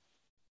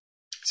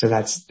 So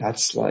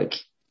that's like,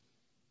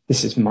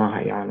 this is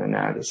Mahayana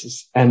now.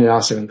 And it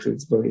also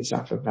includes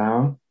Bodhisattva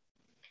vow.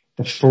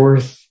 The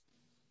fourth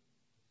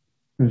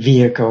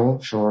vehicle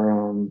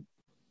for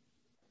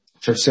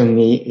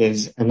Sungmi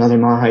is another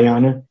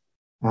Mahayana,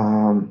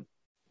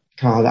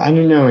 called, I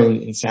don't know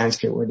in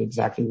Sanskrit what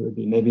exactly it would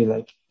be, maybe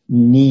like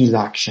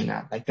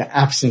Nilakshana, like the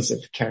absence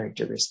of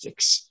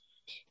characteristics.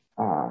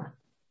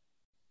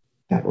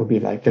 That would be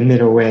like the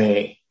middle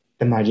way,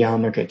 the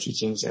Madhyamaka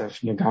teachings of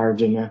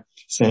Nagarjuna,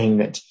 saying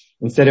that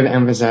instead of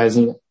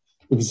emphasizing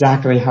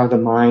exactly how the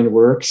mind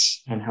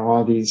works and how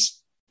all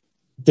these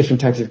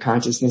different types of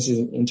consciousnesses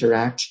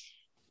interact,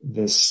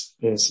 this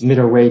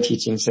middle way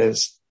teaching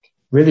says,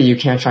 really you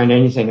can't find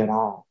anything at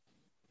all.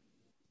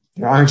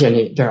 There aren't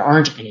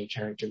any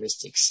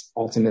characteristics,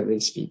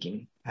 ultimately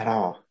speaking, at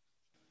all.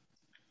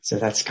 So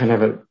that's kind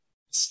of a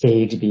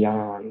stage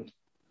beyond,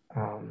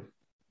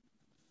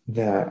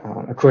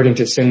 according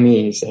to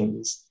Sungmi, saying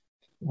these,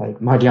 like,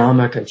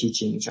 Madhyamaka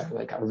teachings are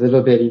like a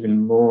little bit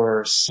even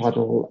more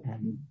subtle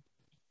and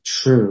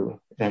true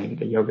than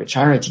the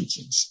Yogacara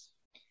teachings.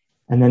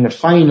 And then the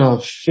final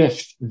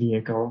fifth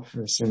vehicle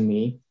for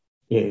Sungmi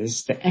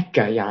is the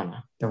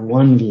Ekayana, the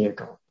one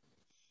vehicle.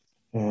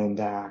 And,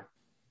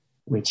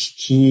 which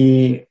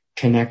he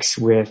connects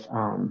with,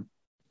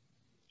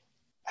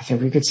 I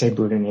think we could say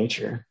Buddha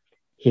nature.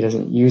 He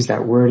doesn't use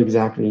that word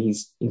exactly.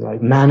 He's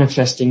like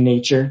manifesting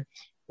nature,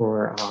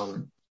 or,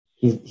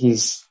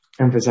 he's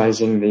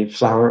emphasizing the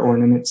flower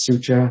ornament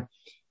sutra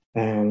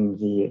and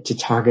the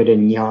Tathagata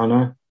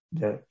Jnana,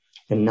 the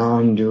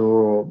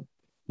non-dual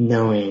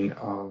knowing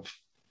of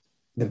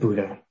the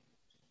Buddha.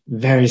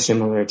 Very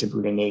similar to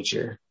Buddha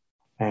nature.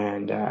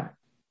 And,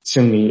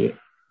 Sungmi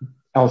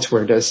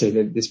elsewhere does say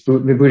that the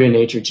Buddha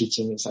nature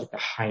teaching is like the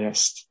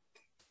highest.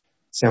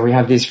 So we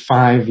have this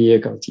 5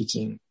 vehicle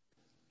teaching,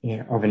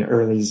 of an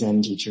early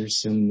Zen teacher,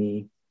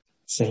 Sungmi,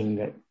 saying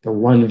that the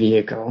one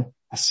vehicle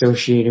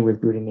associated with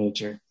Buddha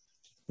nature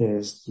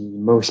is the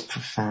most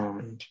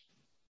profound,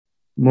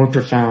 more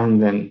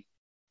profound than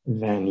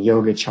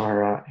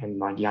Yogacara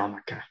and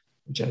Madhyamaka,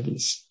 which are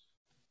these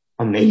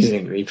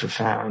amazingly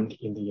profound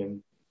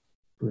Indian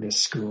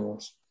Buddhist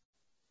schools.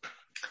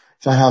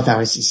 So I thought that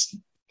was just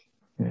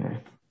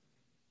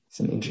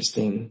some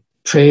interesting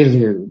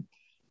prelude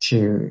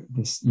to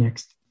this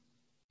next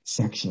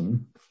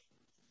section,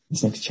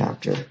 this next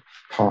chapter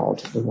called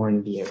The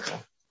One Vehicle.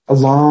 A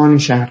long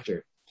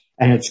chapter,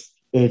 and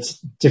it's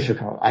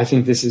difficult. I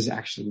think this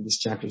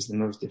chapter is the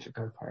most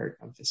difficult part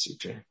of the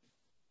sutra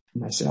for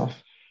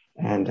myself,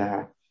 and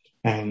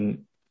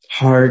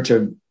hard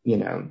to,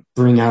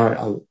 bring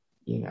out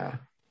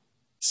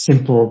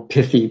simple,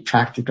 pithy,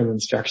 practical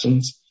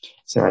instructions.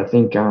 So I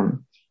think,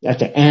 at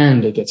the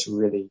end, it gets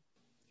really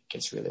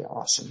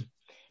awesome.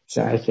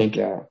 So I think,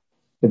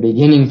 the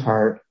beginning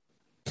part,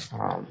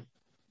 the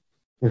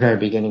very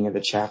beginning of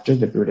the chapter,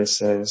 the Buddha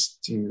says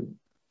to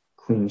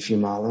Queen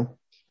Fumala,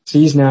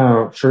 please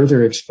now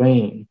further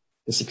explain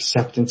this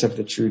acceptance of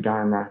the true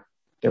Dharma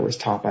that was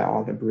taught by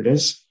all the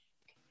Buddhas.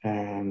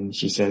 And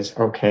she says,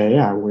 okay,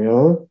 I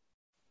will.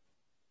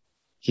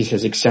 He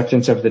says,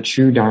 acceptance of the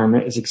true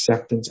Dharma is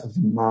acceptance of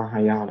the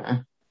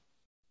Mahayana.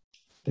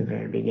 The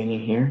very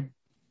beginning here.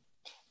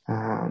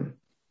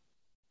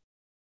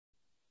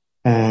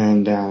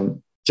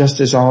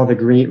 Just as all the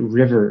great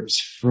rivers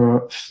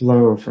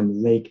flow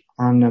from Lake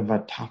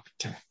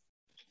Anavatapta,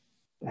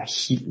 a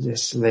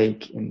heatless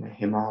lake in the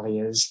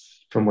Himalayas,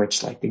 from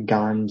which like the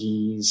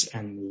Ganges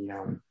and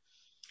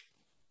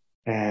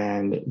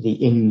the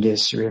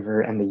Indus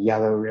River and the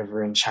Yellow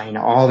River in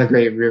China, all the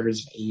great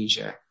rivers of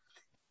Asia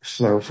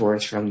flow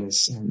forth from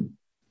this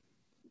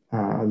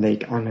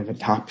Lake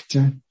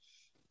Anavatapta.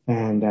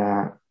 And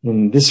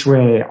in this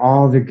way,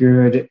 all the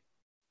good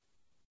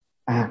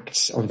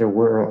acts of the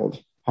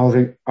world, all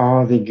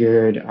the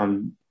good,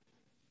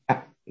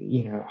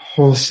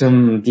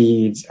 wholesome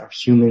deeds of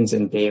humans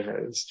and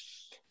devas,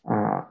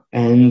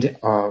 and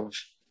of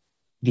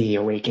the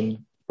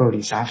awakened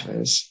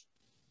bodhisattvas,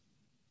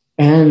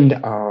 and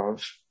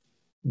of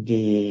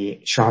the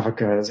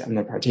Shravakas and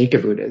the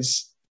Parteka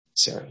Buddhas.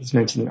 So he's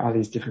mentioning all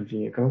these different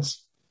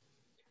vehicles.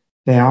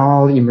 They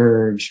all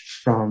emerge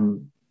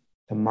from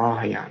the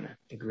Mahayana,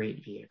 the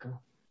great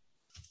vehicle.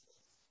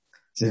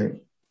 So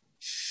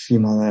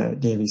Fumala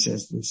Devi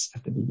says this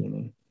at the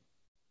beginning.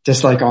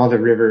 Just like all the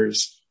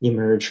rivers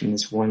emerge from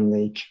this one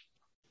lake,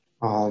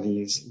 all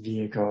these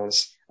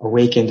vehicles,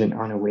 awakened and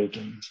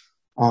unawakened,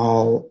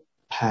 all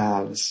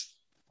paths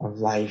of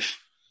life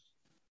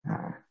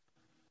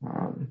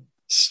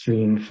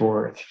stream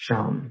forth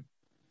from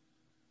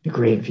the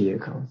great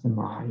vehicle, the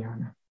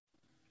Mahayana.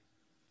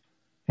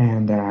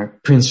 And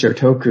Prince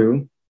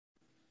Shotoku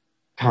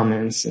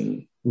comments,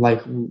 and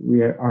like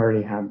we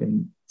already have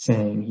been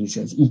saying, he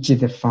says, each of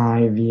the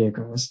 5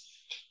 vehicles,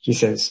 he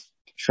says,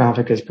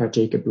 Shravakas,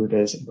 Parteka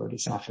Buddhas, and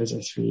Bodhisattvas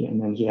are 3,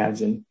 and then he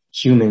adds in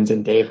humans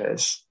and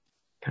devas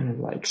kind of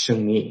like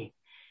Sumi,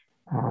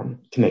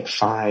 to make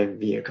 5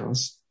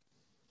 vehicles.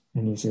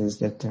 And he says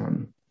that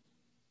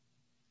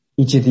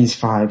each of these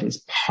 5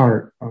 is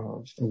part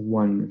of the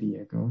one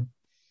vehicle.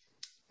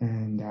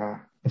 And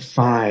the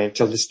 5,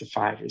 to list the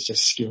 5 is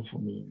just skillful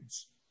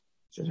means.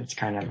 So that's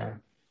kind of a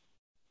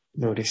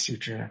Lotus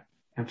Sutra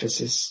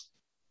emphasis.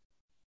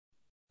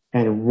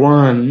 And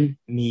one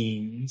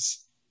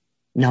means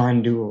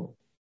non-dual.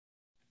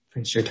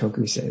 Prince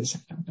Shotoku says. I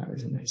thought that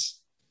was a nice,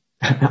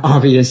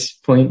 obvious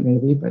point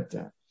maybe, but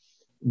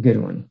good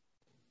one.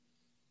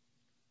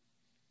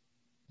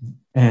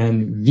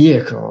 And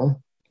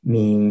vehicle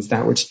means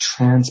that which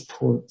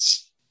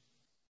transports,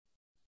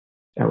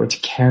 that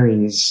which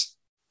carries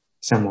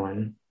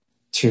someone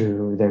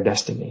to their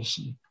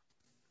destination.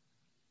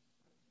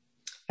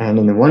 And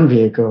in the one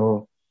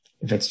vehicle,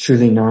 if it's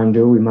truly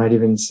non-dual, we might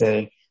even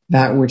say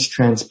that which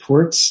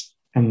transports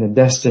and the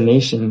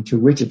destination to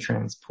which it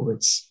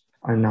transports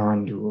are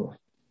non-dual.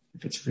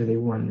 If it's really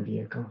one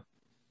vehicle,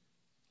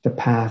 the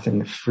path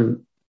and the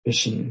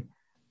fruition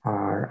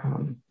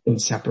are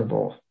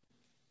inseparable,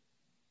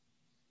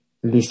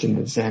 at least in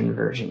the Zen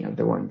version of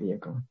the one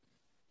vehicle.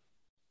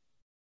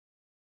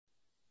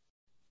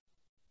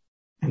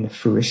 And the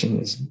fruition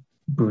is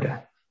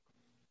Buddha.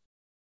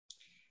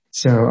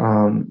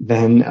 So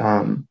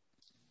then,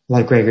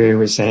 like Gregory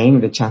was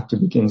saying, the chapter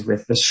begins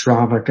with the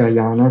Shravaka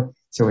Yana.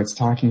 So it's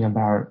talking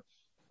about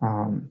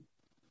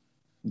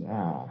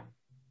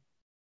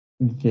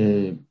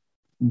the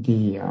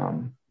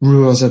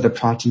rules of the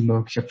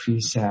Pratimoksha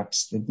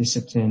precepts, the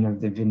discipline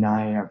of the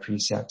Vinaya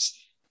precepts,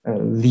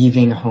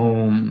 leaving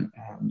home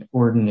and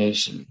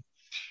ordination.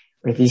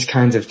 Right? These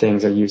kinds of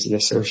things are usually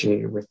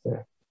associated with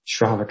the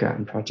Shravaka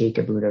and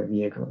Pratyeka Buddha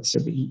vehicles. So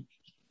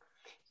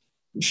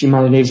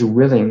Srimala Devi is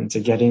willing to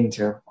get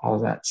into all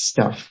that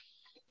stuff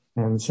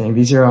and saying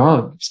these are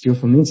all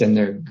skillful means and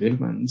they're good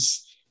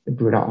ones. The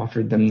Buddha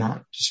offered them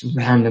not just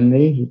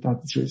randomly. He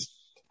thought this was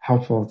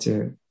helpful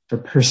for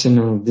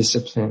personal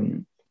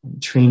discipline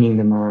and training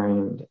the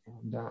mind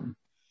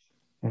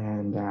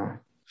and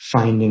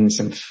finding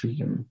some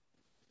freedom.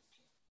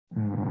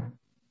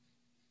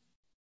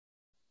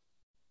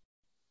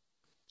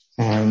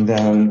 And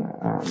then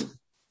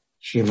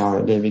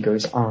Srimala Devi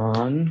goes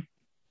on.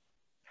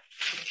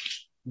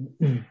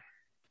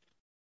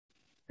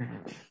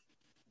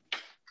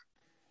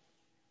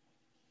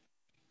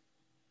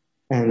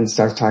 And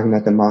starts talking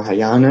about the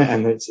Mahayana,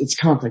 and it's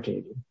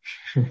complicated.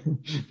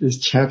 This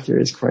chapter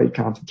is quite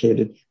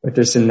complicated, but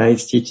there's some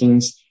nice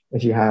teachings.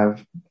 If you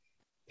have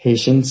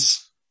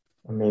patience,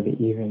 or maybe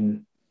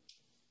even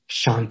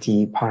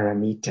Shanti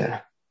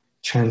Paramita,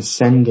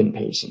 transcendent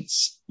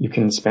patience, you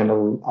can spend a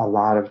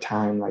lot of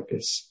time like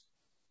this,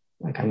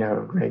 like I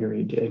know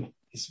Gregory did.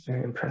 It's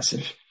very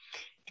impressive.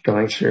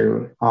 Going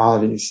through all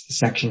these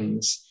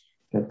sections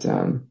that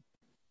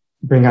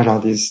bring out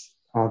all these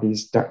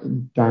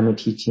Dharma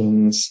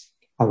teachings,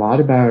 a lot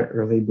about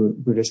early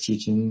Buddhist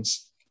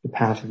teachings, the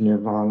path of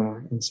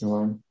nirvana, and so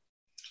on.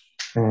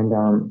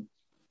 And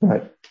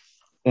but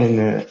in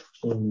the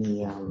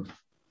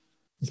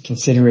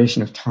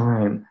consideration of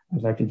time,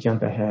 I'd like to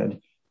jump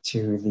ahead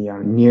to the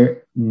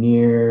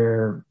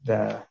near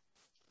the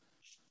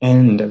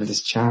end of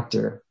this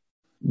chapter,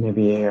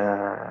 maybe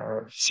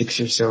 6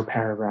 or so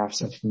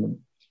paragraphs up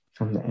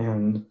from the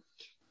end.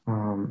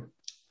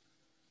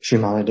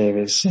 Srimala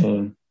Devi is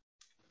saying,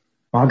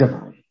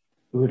 Bhagavan,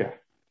 Buddha,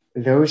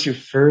 those who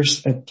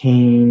first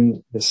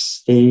attained the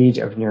stage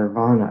of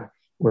nirvana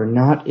were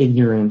not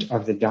ignorant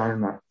of the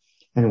Dharma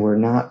and were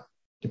not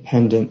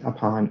dependent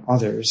upon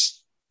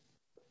others.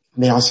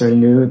 They also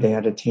knew they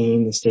had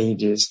attained the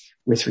stages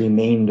with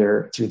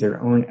remainder through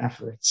their own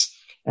efforts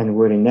and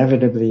would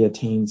inevitably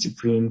attain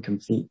supreme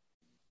complete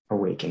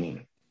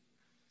awakening.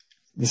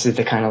 This is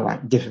the kind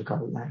of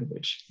difficult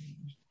language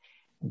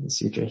of the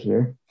sutra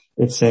here.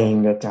 It's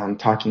saying that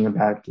talking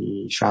about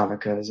the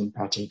Shravakas and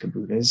Pratyeka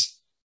Buddhas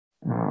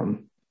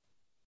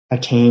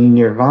attain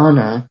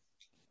nirvana,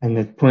 and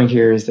the point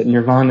here is that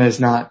nirvana is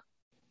not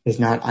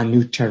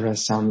anuttara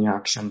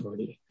samyak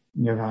sambodhi.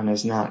 Nirvana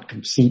is not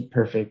complete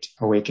perfect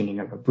awakening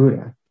of a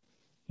Buddha.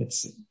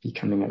 It's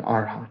becoming an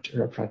arhat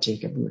or a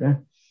Pratyeka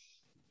Buddha.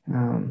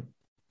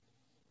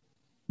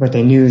 But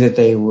they knew that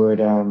they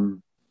would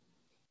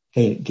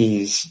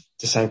these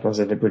disciples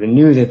of the Buddha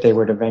knew that they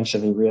would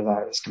eventually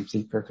realize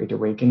complete perfect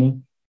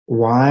awakening.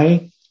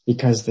 Why?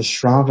 Because the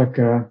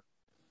Shravaka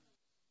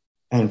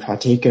and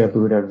Pratyeka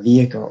Buddha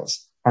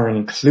vehicles are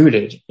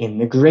included in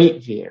the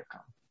great vehicle.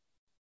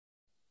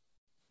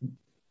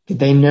 Did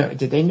they know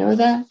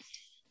that?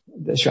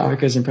 The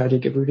Shravakas and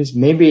Pratyeka Buddhas?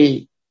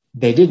 Maybe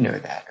they did know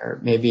that, or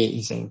maybe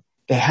he's saying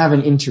they have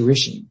an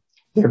intuition.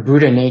 Their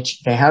Buddha nature,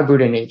 they have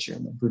Buddha nature,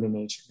 and the Buddha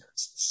nature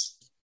knows this.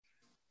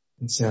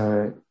 And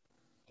so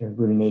their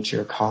Buddha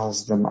nature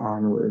calls them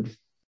onward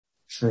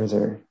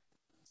further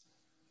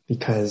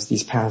because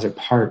these paths are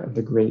part of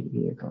the great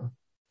vehicle.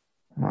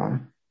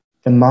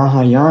 The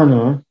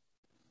Mahayana,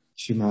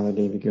 Srimala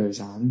Devi goes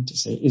on to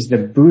say, is the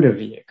Buddha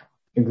vehicle.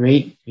 The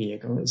great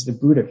vehicle is the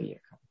Buddha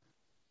vehicle,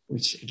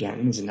 which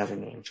again is another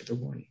name for the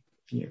one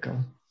vehicle.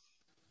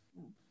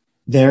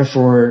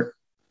 Therefore,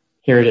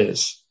 here it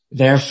is.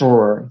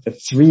 Therefore, the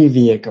three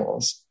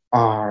vehicles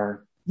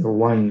are the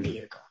one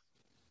vehicle.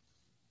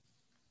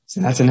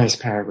 So that's a nice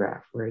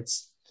paragraph where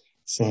it's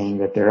saying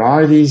that there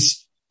are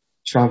these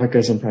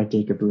Shravakas and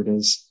Prateka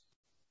Buddhas.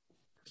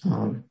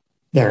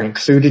 They're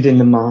included in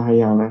the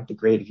Mahayana, the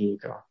great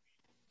vehicle.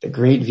 The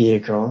great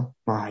vehicle,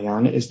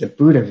 Mahayana, is the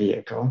Buddha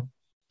vehicle.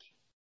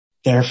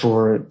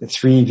 Therefore, the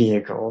three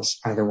vehicles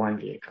are the one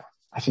vehicle.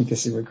 I think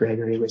this is what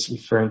Gregory was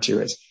referring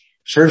to as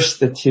first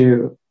the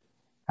two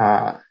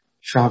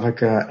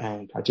Shravaka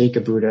and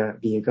Prateka Buddha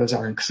vehicles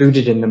are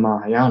included in the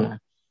Mahayana,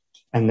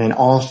 and then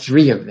all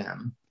three of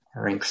them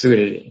are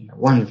included in the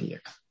one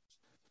vehicle.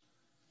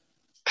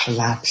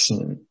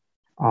 Collapsing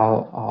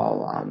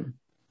all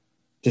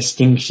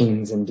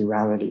distinctions and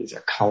dualities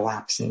are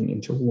collapsing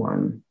into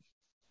one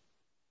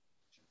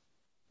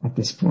at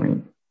this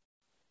point.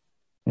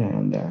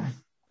 And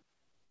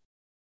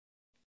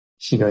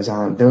she goes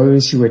on,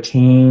 those who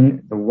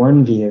attain the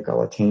one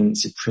vehicle attain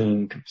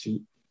supreme,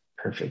 complete,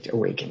 perfect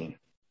awakening.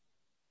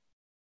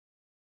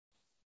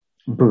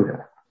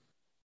 Buddha.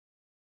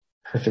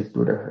 Perfect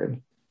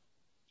Buddhahood.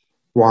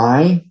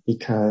 Why?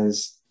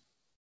 Because,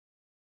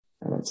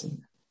 let's see,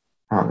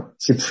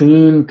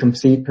 supreme,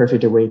 complete,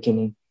 perfect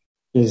awakening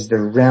is the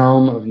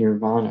realm of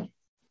nirvana,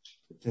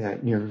 the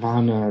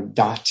nirvana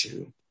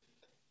dhatu.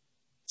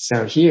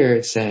 So here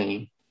it's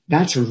saying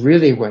that's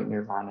really what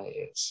nirvana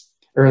is.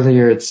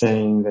 Earlier it's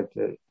saying that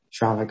the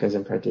Shravakas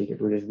and Prateka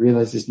Buddhas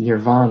realize this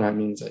nirvana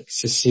means like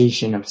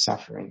cessation of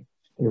suffering.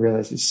 They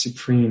realize this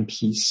supreme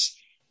peace,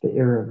 the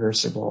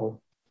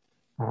irreversible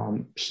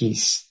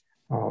peace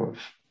of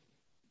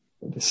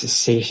the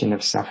cessation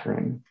of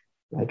suffering,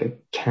 like a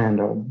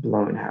candle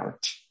blown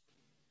out,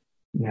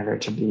 never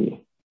to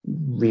be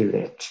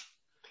relit.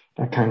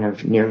 That kind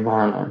of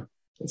nirvana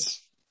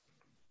is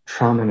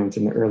prominent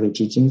in the early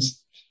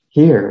teachings.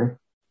 Here,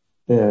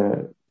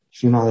 the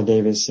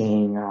Vimaladeva is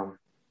saying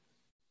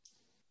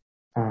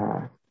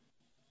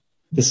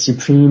the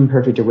supreme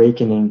perfect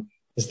awakening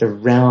is the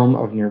realm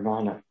of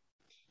nirvana.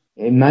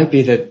 It might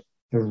be that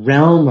the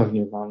realm of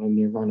nirvana,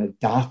 nirvana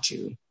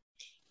dhatu,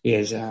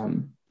 is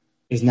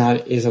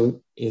not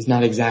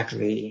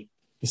exactly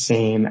the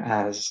same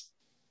as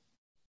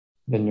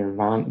the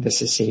nirvana, the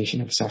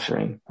cessation of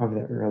suffering of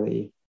the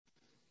early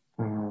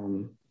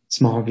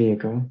small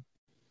vehicle.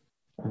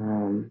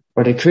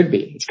 But it could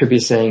be. It could be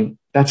saying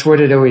that's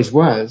what it always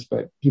was,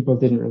 but people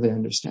didn't really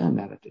understand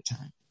that at the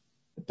time.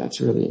 But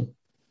that's really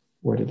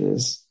what it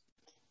is.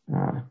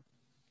 The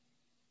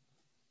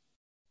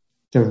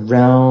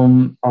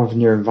realm of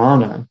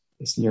nirvana,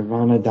 this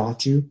nirvana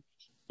dhatu,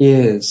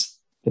 is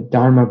the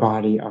dharma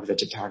body of the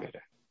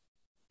Tathagata.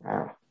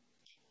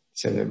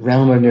 So the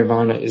realm of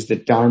nirvana is the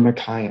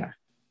dharmakaya.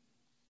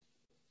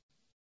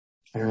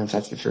 I don't know if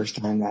that's the first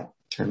time that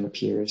term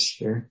appears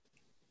here.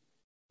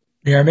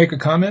 May I make a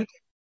comment?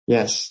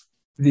 Yes.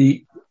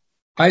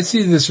 I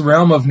see this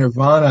realm of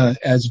nirvana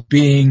as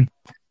being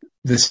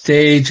the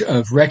stage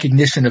of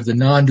recognition of the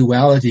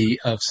non-duality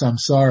of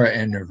samsara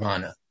and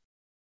nirvana.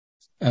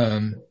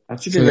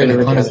 That's a good way to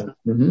look at it.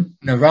 Mm-hmm.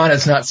 Nirvana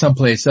is not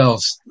someplace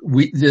else.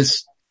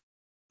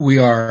 We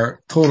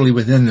are totally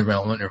within the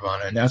realm of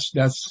nirvana, and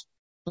that's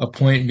a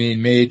point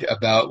being made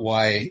about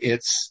why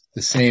it's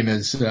the same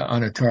as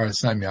Anuttara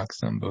Samyak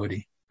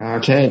Sambodhi.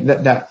 Okay,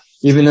 that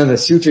even though the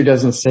sutra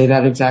doesn't say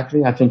that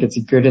exactly, I think it's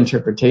a good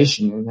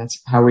interpretation, and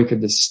that's how we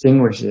could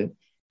distinguish it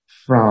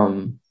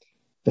from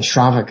the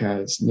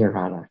Shravakas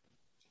nirvana.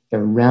 The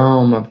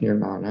realm of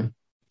nirvana,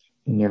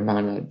 the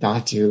nirvana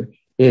dhatu,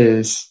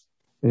 is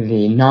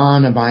the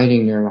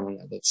non-abiding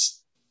nirvana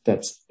that's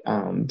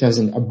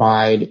doesn't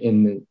abide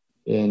in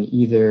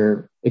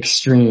either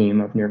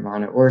extreme of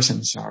nirvana or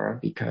samsara,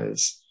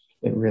 because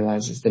it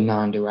realizes the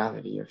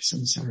non-duality of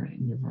samsara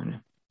and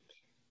nirvana.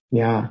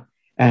 Yeah.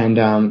 And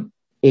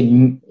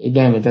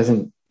it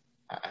doesn't,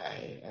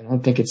 I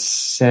don't think it's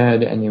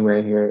said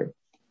anywhere here,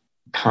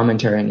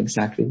 commentary on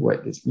exactly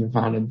what is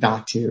nirvana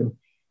dhatu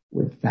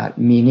with that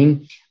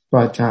meaning,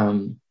 but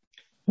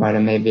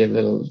maybe a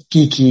little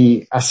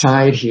geeky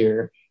aside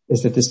here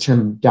is that this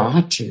term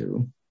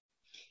dhatu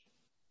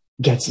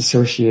gets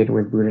associated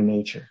with Buddha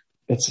nature.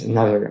 It's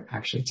another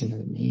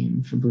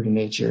name for Buddha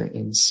nature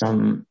in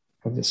some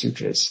of the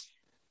sutras.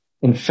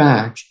 In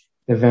fact,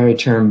 the very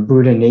term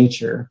Buddha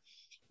nature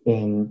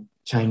in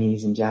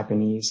Chinese and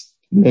Japanese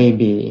may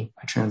be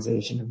a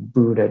translation of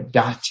Buddha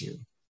dhatu.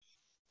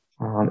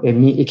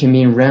 It can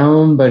mean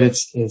realm, but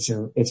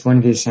it's one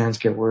of these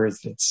Sanskrit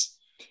words that's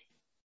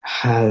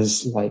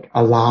has like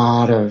a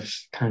lot of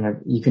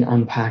you can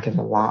unpack it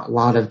a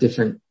lot of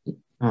different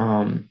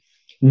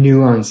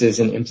nuances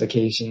and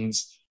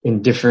implications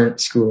in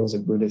different schools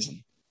of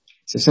Buddhism.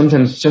 So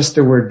sometimes just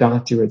the word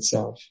dhatu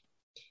itself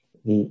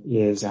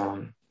is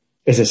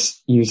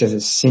used as a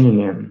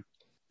synonym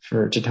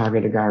for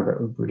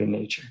Tathagata-garbha or Buddha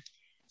nature.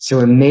 So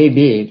it may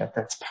be that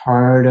that's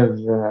part of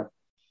the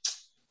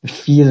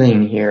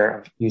feeling here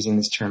of using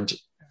this term.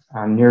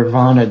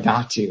 Nirvana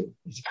dhatu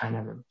is kind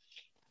of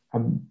a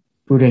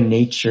Buddha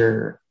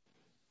nature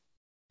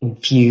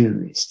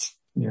infused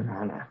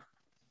nirvana.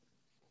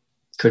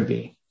 Could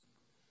be.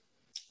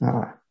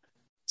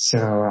 This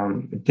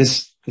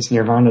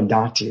nirvana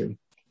dhatu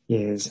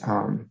is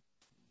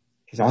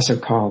also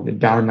called the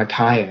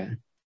Dharmakaya,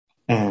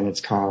 and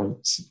it's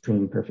called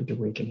Supreme Perfect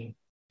Awakening.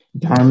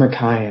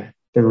 Dharmakaya,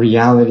 the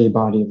reality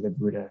body of the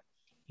Buddha,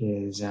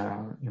 is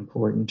an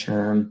important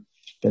term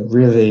that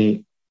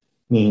really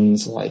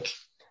means like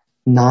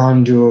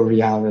non-dual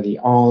reality,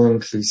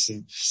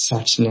 all-inclusive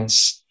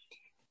suchness.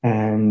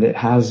 And it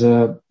has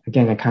a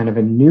kind of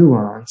a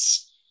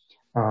nuance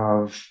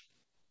of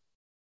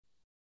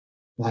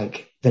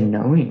like the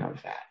knowing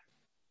of that.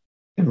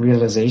 The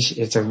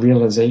realization, it's a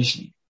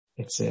realization.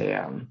 It's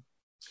an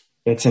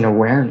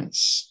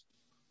awareness.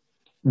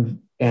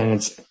 And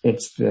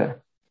it's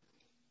the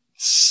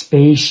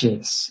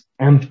spacious,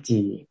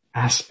 empty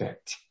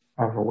aspect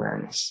of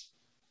awareness.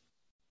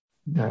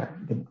 The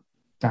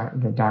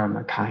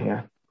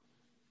Dharmakaya.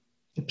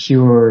 The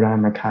pure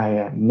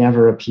Dharmakaya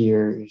never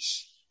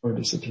appears or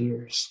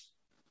disappears,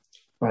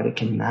 but it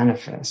can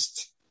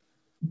manifest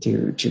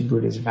due to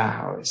Buddha's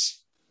vows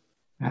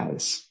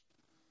as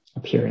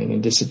appearing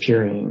and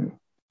disappearing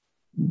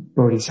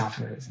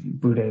bodhisattvas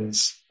and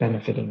Buddhas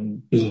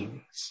benefiting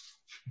beings.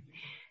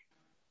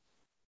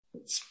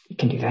 It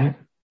can do that.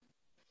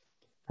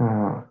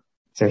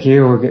 So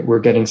here we're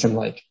getting some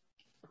like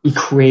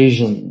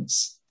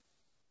equations.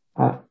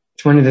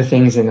 It's one of the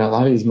things in a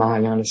lot of these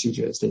Mahayana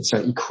sutras, they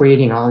start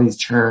equating all these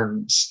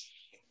terms.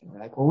 We're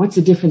like, well, what's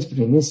the difference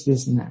between this,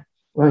 and that?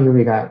 Well, here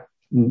we got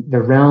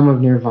the realm of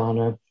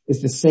nirvana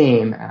is the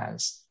same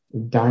as the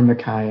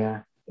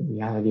Dharmakaya, the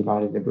reality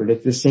body of the Buddha.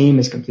 It's the same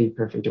as complete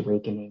perfect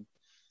awakening.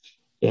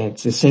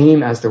 It's the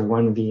same as the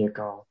one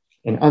vehicle.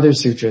 In other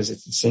sutras,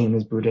 it's the same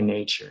as Buddha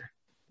nature.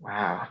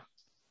 Wow.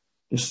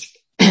 This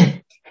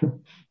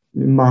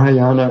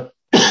Mahayana,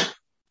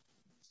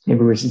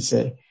 maybe we should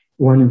say,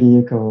 one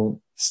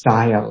vehicle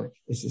style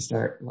is to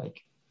start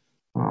like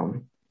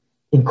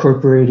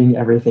incorporating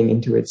everything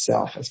into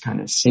itself as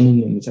kind of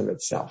synonyms of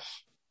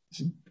itself.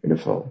 It's a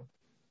beautiful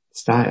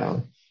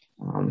style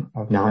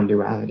of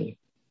non-duality.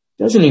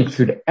 It doesn't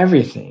include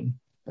everything,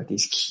 but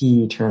these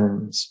key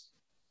terms.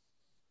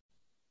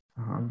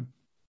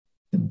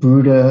 The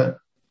Buddha,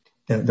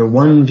 the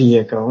one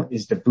vehicle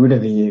is the Buddha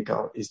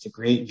vehicle, is the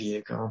great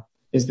vehicle,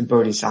 is the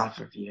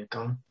Bodhisattva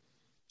vehicle,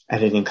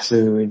 and it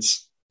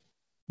includes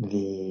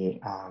the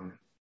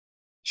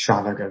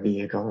Shravaka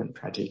vehicle and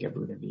Pratyeka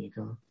Buddha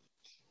vehicle.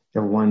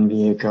 The one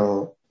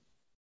vehicle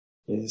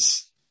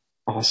is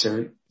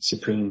also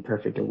Supreme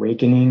Perfect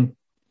Awakening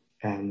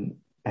and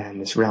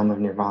this realm of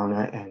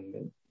Nirvana and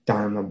the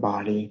Dharma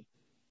body,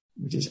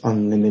 which is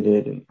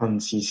unlimited and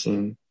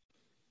unceasing.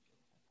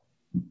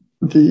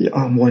 The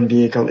one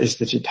vehicle is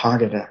the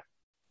Tathagata,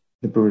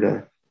 the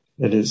Buddha,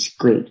 that is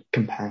great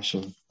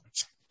compassion.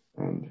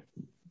 And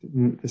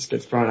this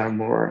gets brought out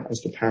more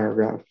as the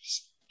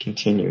paragraphs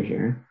continue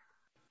here.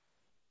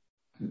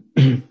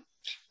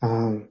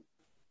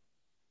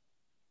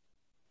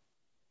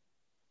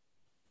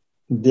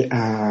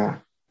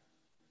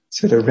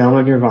 So the realm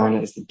of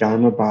Nirvana is the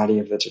Dharma body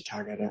of the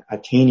Tathagata,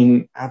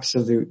 attaining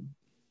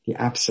the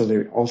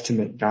absolute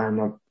ultimate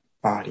Dharma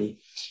body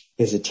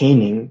is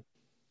attaining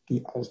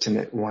the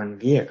ultimate one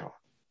vehicle.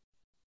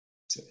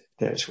 So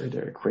that's where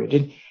they're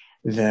equated.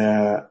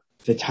 The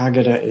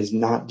Tathagata is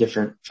not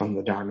different from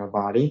the Dharma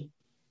body.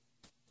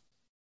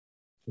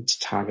 The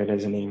Tathagata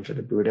is a name for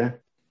the Buddha,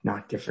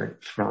 not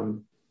different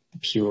from the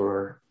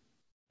pure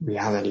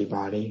reality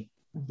body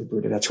of the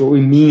Buddha. That's what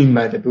we mean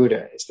by the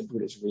Buddha. It's the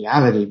Buddha's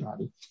reality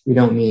body. We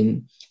don't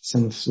mean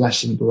some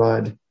flesh and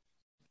blood,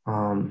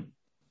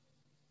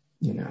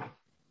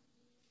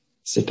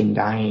 sick and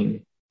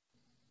dying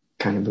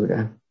kind of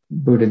Buddha.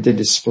 Buddha did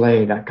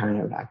display that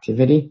kind of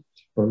activity,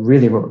 but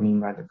really what we mean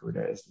by the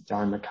Buddha is the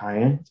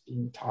Dharmakaya. It's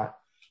being taught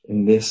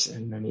in this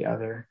and many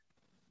other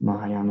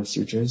Mahayana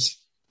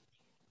sutras.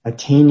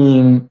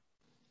 Attaining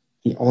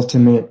the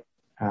ultimate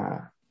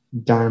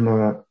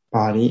Dharma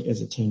body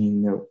is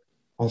attaining the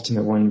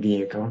ultimate one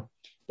vehicle.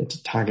 The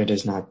Tathagata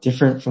is not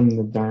different from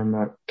the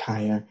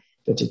Dharmakaya.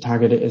 The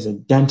Tathagata is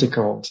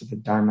identical to the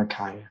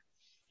Dharmakaya.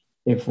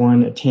 If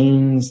one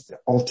attains the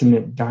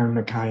ultimate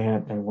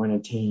Dharmakaya, then one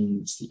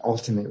attains the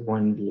ultimate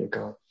one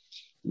vehicle.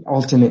 The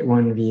ultimate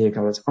one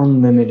vehicle is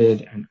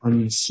unlimited and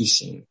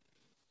unceasing.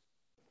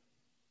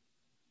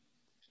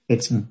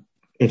 It's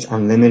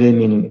unlimited,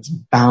 meaning it's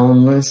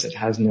boundless. It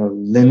has no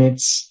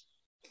limits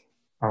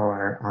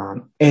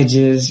or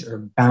edges or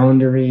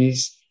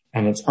boundaries,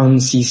 and it's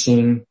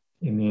unceasing.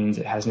 It means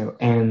it has no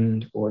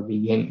end or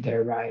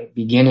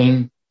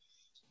beginning.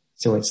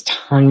 So it's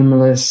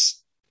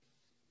timeless,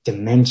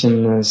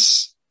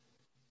 dimensionless,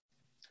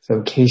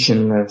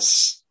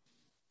 locationless,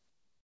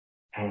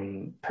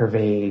 and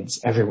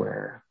pervades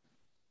everywhere.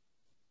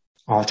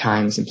 All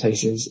times and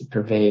places it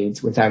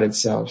pervades without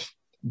itself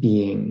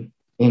being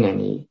in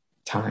any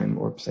time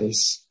or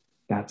place.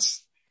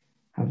 That's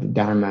how the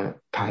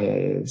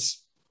Dharmakaya is.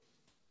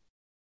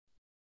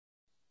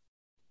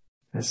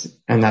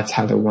 And that's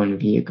how the one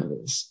vehicle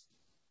is.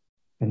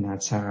 And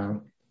that's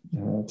how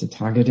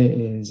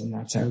Tathagata is, and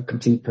that's how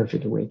complete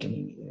perfect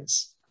awakening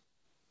is.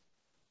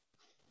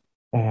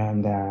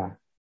 And,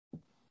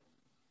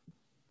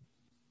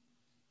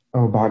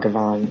 O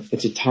Bhagavan, the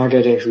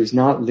Tathagata who's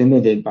not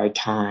limited by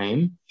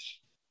time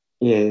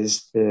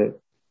is the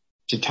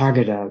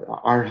Tathagata, the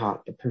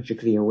Arhat, the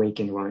perfectly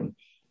awakened one,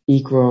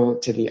 equal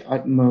to the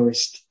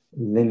utmost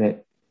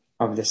limit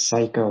of the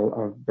cycle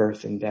of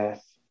birth and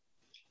death.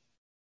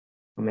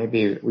 Or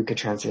maybe we could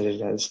translate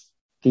it as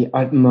the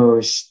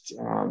utmost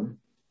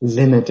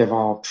limit of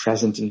all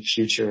present and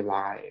future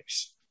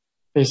lives.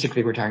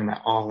 Basically, we're talking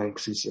about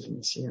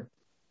all-inclusiveness here.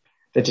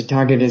 The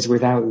Tathagata is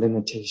without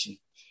limitation.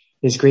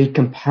 His great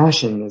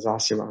compassion is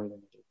also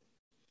unlimited,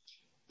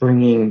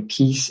 bringing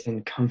peace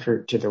and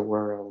comfort to the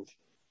world.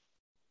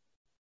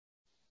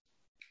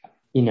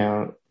 You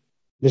know,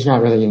 there's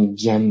not really any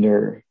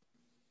gender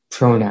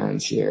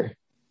pronouns here.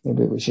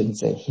 Maybe we shouldn't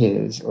say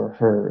his or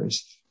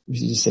hers. We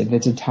should just say the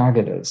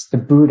Tathagatas, the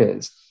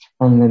Buddhas.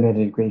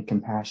 Unlimited great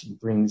compassion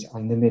brings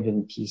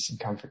unlimited peace and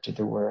comfort to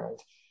the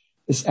world.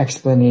 This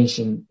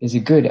explanation is a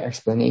good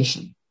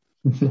explanation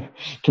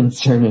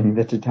concerning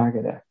the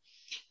Tathagata.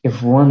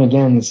 If one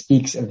again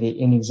speaks of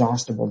the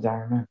inexhaustible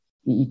Dharma,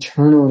 the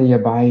eternally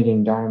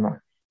abiding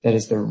Dharma that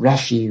is the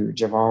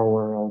refuge of all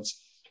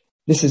worlds,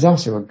 this is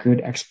also a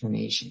good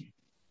explanation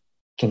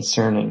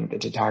concerning the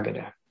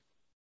Tathagata.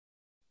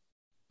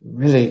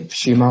 Really,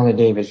 Sri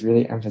Maladeva is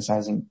really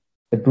emphasizing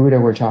the Buddha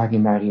we're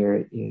talking about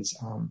here is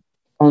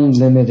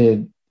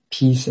unlimited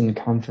peace and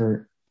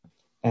comfort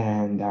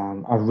and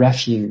a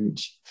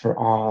refuge for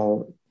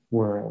all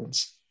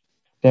worlds.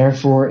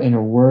 Therefore, in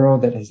a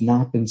world that has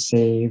not been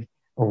saved,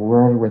 a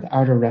world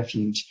without a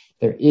refuge,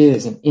 there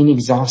is an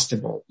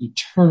inexhaustible,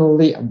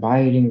 eternally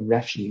abiding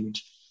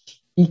refuge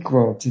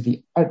equal to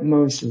the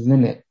utmost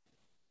limit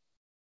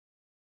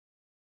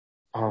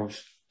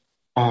of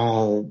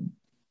all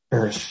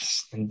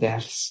births and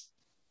deaths,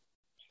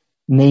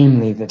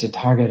 namely the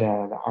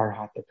Tathagata, the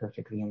Arhat, the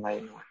perfectly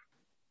enlightened one,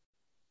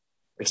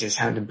 which is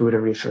how the Buddha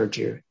referred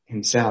to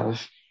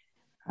himself.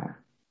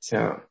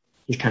 So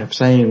he's kind of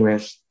playing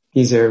with,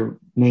 these are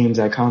names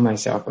I call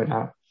myself, but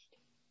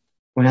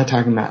we're not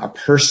talking about a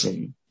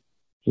person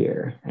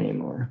here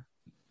anymore.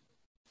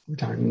 We're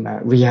talking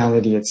about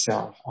reality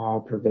itself,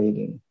 all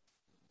pervading.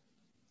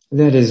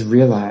 That is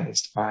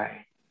realized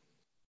by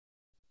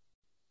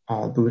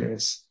all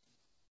Buddhas.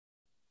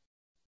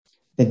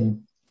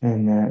 And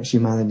Sri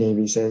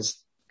Maladevi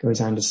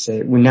goes on to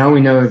say, well, now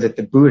we know that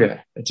the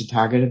Buddha, the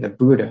Tathagata, the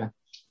Buddha,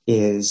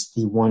 is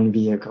the one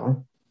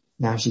vehicle.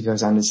 Now she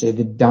goes on to say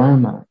the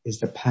Dharma is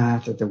the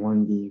path of the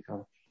one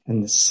vehicle,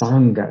 and the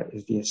Sangha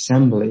is the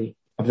assembly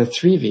of the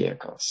three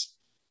vehicles.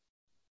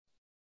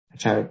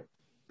 That's how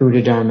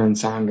Buddha, Dharma, and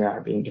Sangha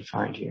are being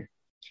defined here.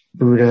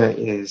 Buddha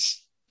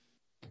is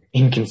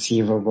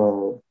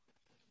inconceivable,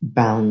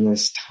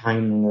 boundless,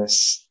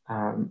 timeless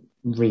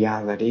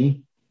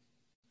reality.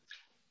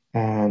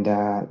 And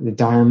the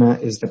Dharma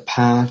is the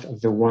path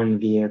of the one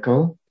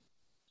vehicle.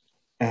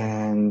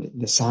 And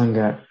the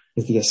Sangha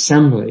is the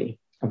assembly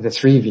of the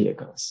three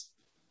vehicles.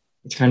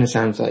 Which kind of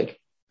sounds like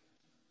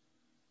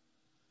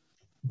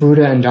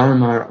Buddha and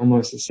Dharma are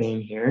almost the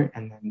same here.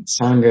 And then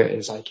Sangha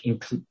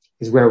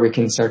is where we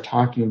can start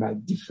talking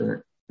about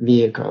different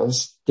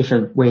vehicles,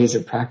 different ways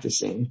of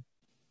practicing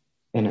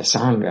in a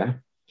Sangha.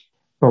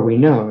 But we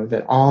know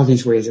that all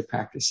these ways of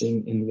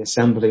practicing in the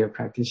assembly of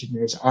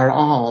practitioners are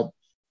all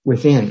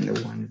within the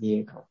one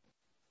vehicle.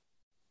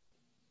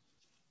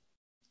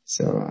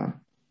 So,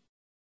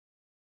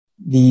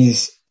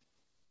 these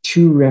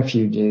two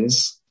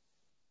refuges,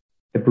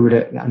 the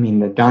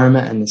Dharma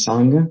and the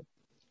Sangha,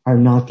 are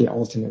not the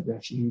ultimate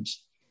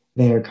refuge.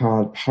 They are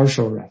called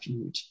partial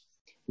refuge.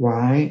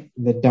 Why?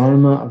 The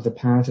Dharma of the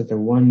path of the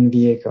one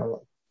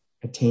vehicle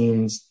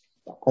attains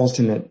the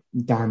ultimate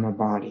Dharma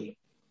body.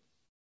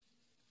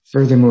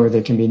 Furthermore,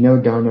 there can be no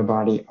Dharma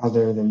body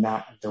other than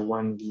that of the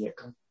one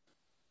vehicle.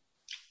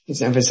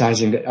 It's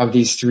emphasizing that of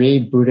these three,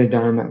 Buddha,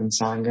 Dharma, and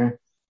Sangha,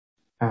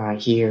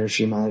 here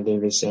Sri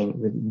Maladevi is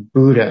saying that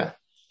Buddha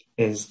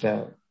is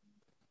the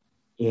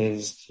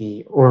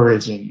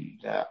origin,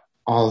 the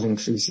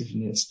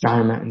all-inclusiveness.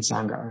 Dharma and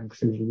Sangha are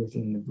included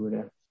within the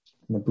Buddha,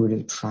 and the Buddha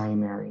is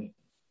primary.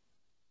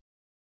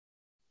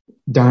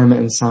 Dharma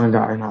and Sangha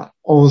are not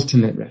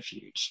ultimate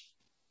refuge.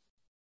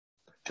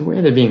 The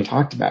way they're being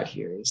talked about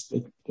here is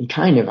they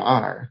kind of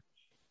are.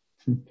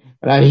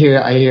 But I hear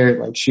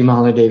like Sri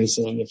Maladevi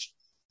saying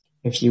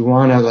if you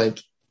want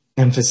to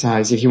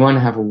emphasize, if you want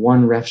to have a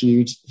one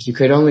refuge, if you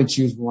could only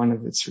choose one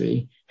of the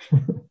three,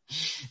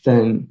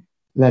 then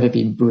let it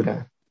be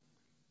Buddha.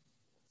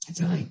 That's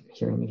how I'm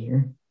hearing it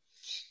here.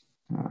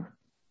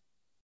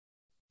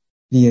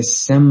 The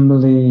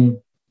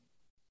assembly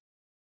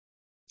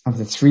of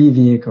the three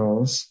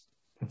vehicles,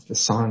 that's the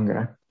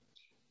Sangha,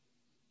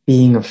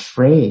 being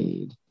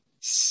afraid,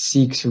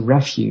 seeks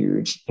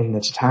refuge in the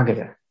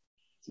Tathagata.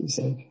 So you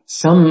say,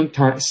 some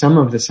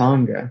of the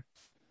Sangha,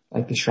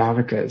 like the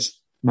Shravakas,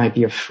 might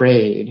be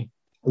afraid.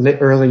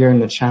 Earlier in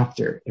the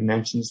chapter, it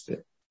mentions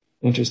that,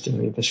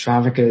 interestingly, the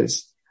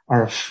Shravakas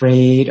are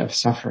afraid of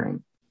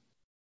suffering.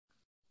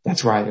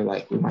 That's why they're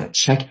like, we want to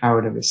check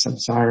out of the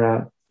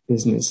samsara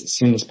business as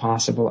soon as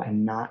possible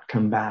and not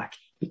come back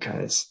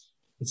because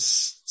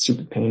it's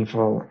super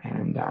painful.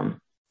 And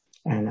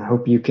I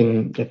hope you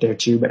can get there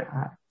too,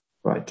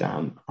 but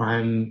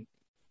I'm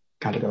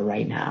gotta go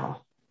right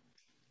now.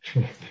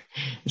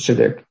 So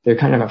they're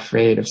kind of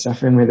afraid of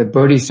suffering, where the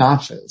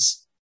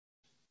bodhisattvas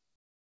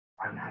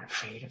are not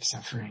afraid of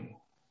suffering.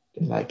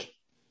 They're like,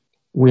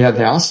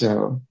 they're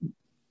also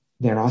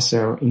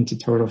into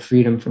total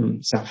freedom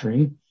from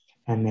suffering,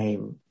 and they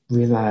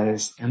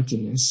realize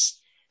emptiness.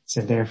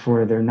 So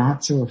therefore they're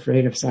not so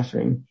afraid of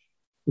suffering,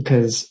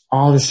 because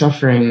all the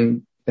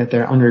suffering that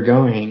they're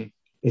undergoing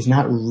is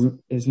not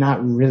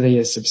really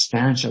as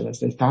substantial as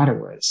they thought it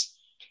was.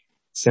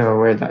 So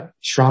where the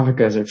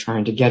Shravakas are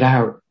trying to get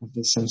out of the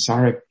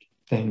samsaric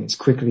thing as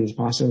quickly as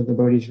possible, the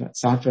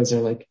bodhisattvas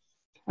are like,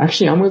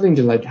 actually, I'm willing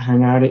to like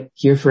hang out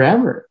here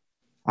forever.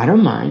 I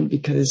don't mind,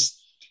 because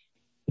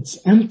it's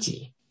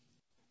empty.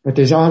 But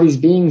there's all these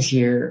beings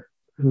here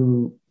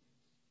who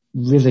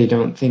really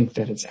don't think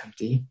that it's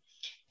empty,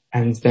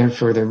 and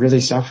therefore they're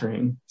really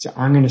suffering. So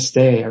I'm going to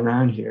stay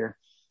around here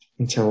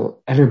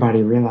until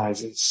everybody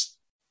realizes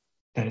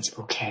that it's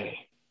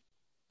okay.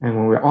 And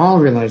when we all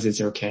realize it's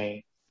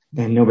okay,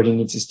 then nobody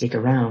needs to stick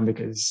around,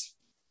 because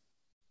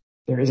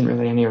there isn't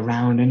really any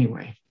around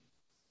anyway.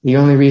 The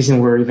only reason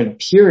we're even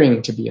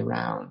appearing to be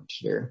around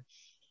here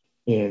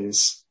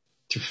is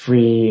to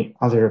free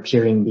other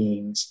appearing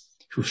beings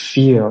who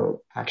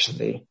feel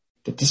actually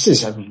that this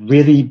is a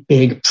really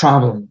big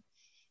problem.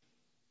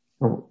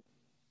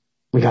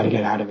 We got to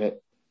get out of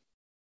it.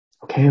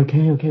 Okay,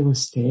 we'll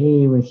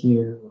stay with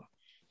you.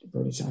 The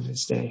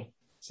bodhisattvas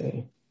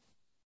say,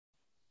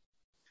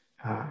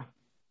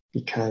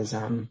 because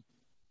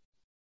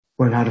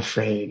we're not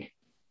afraid.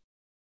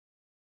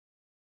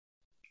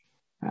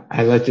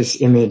 I like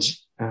this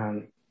image,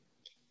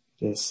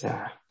 this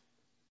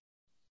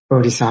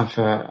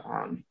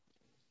bodhisattva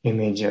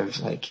image of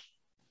like,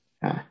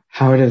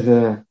 how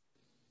do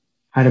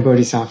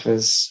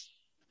bodhisattvas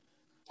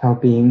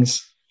help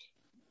beings?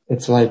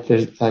 It's like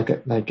there's like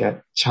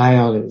a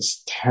child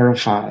is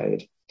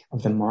terrified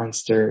of the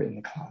monster in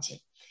the closet.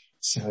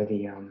 So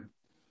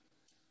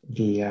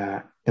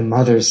the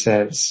mother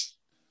says,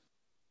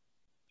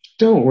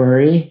 "Don't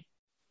worry,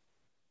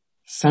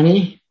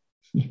 Sonny.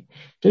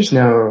 There's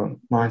no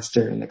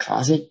monster in the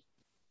closet,"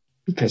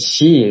 because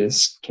she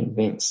is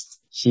convinced.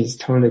 She's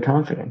totally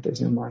confident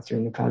there's no monster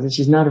in the closet.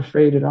 She's not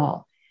afraid at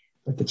all.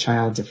 But the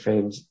child's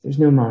afraid. There's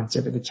no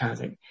monster, but the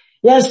child's like,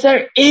 "Yes,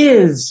 there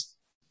is,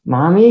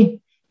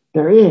 Mommy.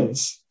 There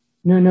is."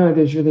 No,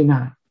 there's really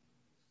not.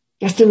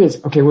 "Yes, there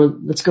is." "Okay, well,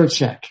 let's go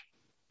check."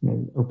 And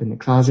then open the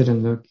closet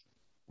and look,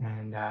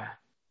 and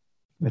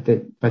but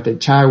the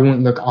child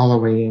won't look all the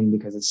way in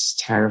because it's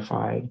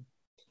terrified.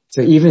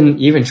 So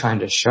even trying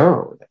to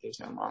show that there's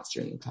no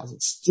monster in the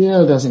closet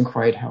still doesn't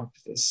quite help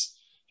this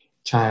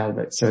child.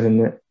 But so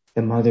then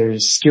the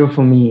mother's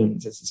skillful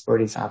means, as this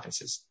bodhisattva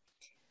says,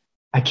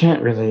 I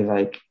can't really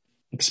like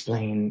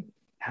explain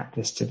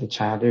this to the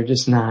child. They're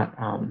just not,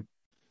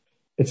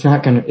 it's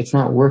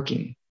not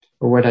working.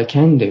 But what I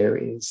can do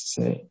is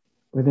say,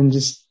 well then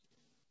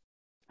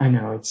I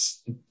know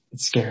it's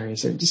scary.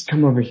 So just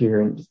come over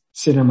here and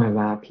sit on my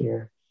lap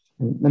here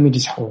and let me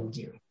just hold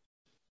you.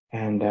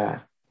 And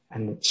the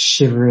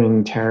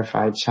shivering,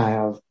 terrified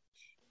child,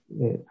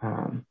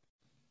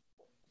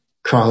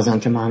 crawls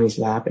onto Mommy's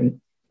lap,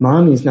 and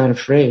Mommy's not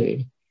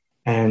afraid.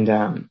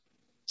 And,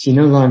 she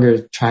no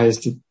longer tries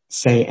to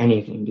say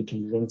anything to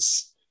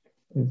convince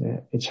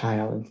the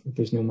child that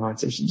there's no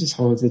monster. She just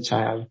holds the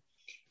child.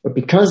 But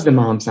because the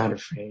mom's not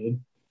afraid,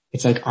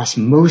 it's like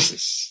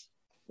osmosis.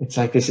 It's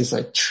like this is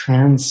like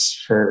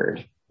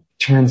transmitted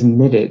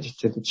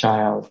to the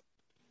child,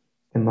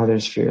 the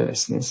mother's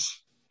fearlessness.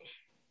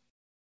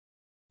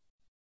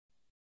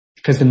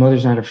 Because the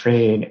mother's not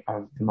afraid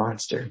of the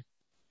monster.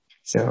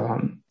 So,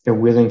 they're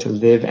willing to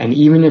live. And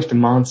even if the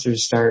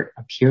monsters start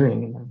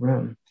appearing in the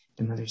room,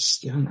 the mother's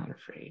still not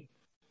afraid.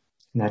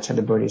 And that's how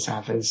the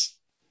bodhisattvas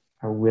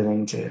are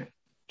willing to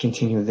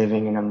continue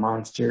living in a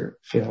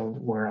monster-filled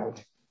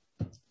world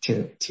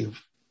to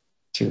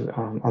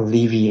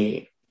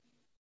alleviate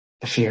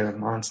the fear of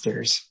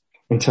monsters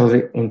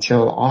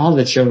until all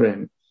the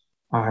children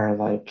are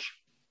like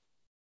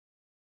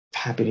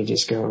happy to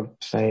just go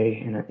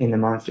play in the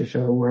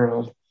monster-filled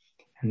world,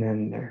 and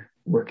then their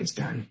work is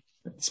done.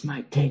 But this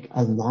might take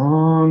a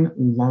long,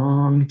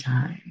 long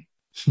time.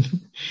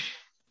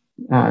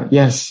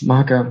 Yes,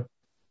 Mako.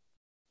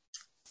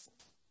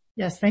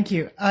 Yes, thank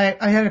you. I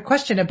had a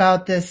question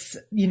about this,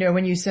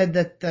 when you said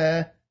that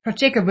the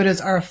Pratyeka Buddhas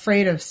are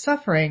afraid of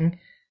suffering,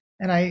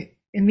 and I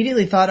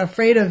immediately thought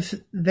afraid of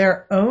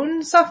their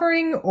own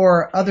suffering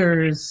or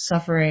others'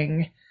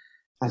 suffering.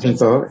 I think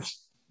both.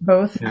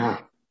 Both? Yeah.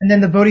 And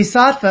then the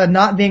Bodhisattva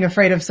not being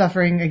afraid of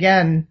suffering,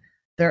 again,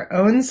 their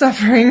own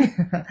suffering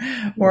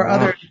or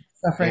others'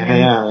 suffering.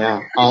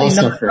 Yeah. All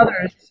suffering. Not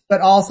others,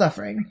 but all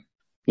suffering.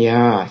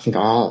 Yeah, I think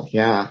all,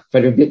 yeah.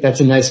 But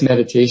that's a nice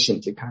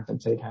meditation to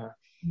contemplate how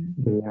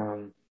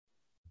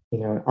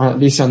at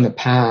least on the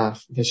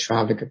path, the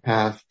Shravaka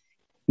path,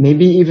 I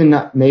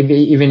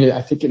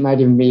think it might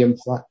even be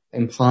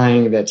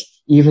implying that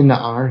even the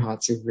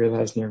arhats who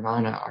realize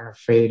nirvana are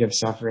afraid of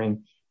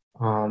suffering.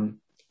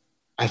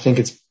 I think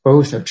it's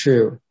both are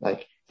true,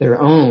 like their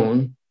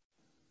own,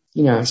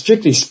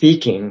 strictly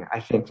speaking, I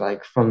think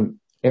like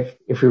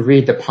if we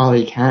read the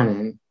Pali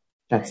Canon,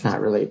 it's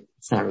not really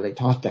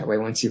taught that way.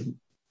 Once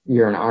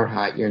you're an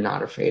arhat, you're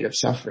not afraid of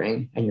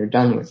suffering and you're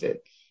done with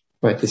it.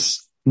 But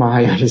this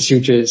Mahayana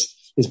Sutras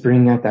is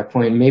bringing out that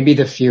point. Maybe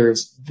the fear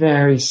is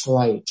very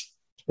slight.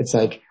 It's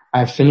like,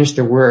 I've finished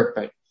the work,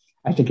 but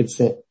I think it's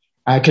that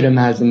I could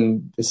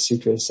imagine the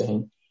sutra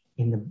saying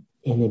in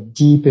the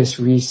deepest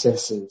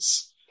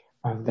recesses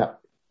of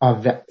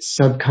the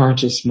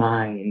subconscious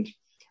mind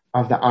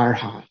of the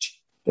arhat,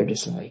 they're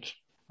just like,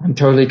 I'm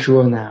totally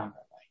cool now,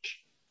 but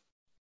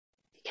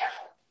be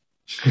careful.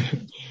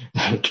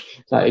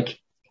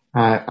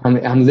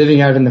 I'm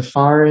living out in the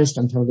forest,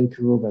 I'm totally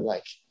cool, but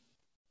like,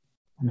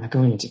 I'm not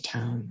going into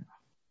town.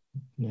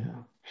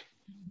 No,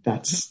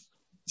 that's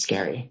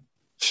scary.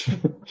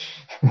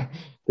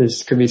 There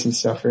could be some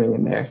suffering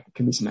in there. There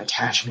could be some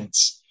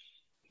attachments.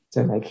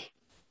 So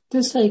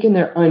just in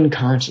their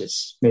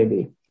unconscious,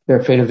 maybe they're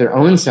afraid of their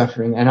own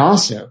suffering. And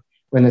also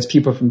when those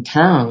people from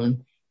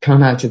town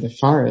come out to the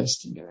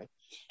forest and they're like,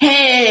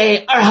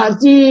 hey,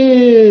 Arhat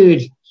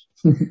dude,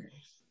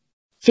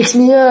 fix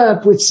me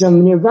up with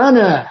some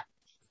nirvana.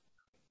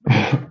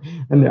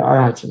 And the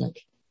Arhats are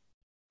like,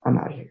 I'm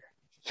out of here.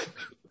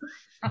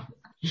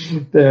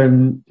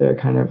 They're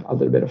kind of a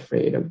little bit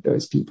afraid of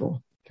those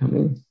people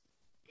coming.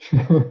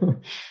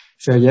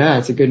 So yeah,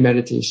 it's a good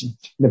meditation.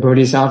 The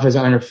bodhisattvas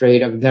aren't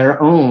afraid of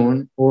their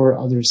own or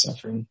others'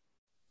 suffering.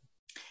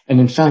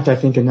 And in fact, I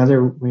think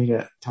another way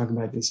to talk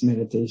about this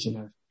meditation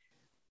of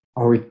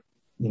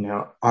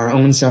our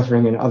own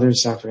suffering and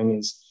others' suffering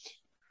is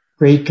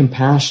great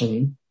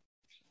compassion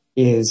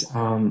is,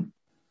 the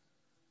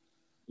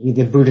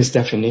Buddhist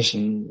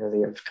definition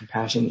really of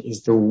compassion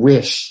is the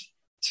wish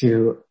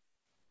to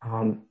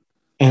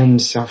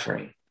end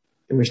suffering,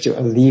 the wish to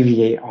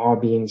alleviate all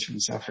beings from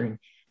suffering.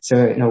 So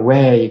in a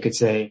way, you could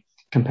say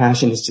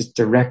compassion is just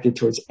directed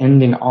towards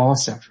ending all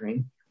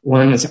suffering,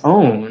 one's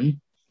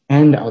own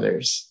and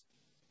others.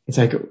 It's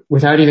like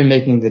without even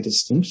making the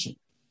distinction.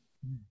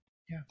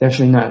 Yeah.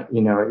 Definitely not,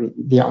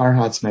 the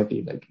arhats might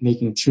be like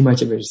making too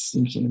much of a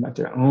distinction about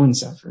their own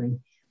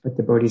suffering, but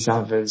the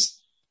bodhisattvas,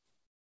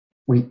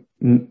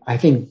 I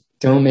think,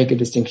 don't make a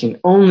distinction.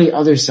 Only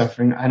other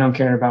suffering. I don't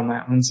care about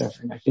my own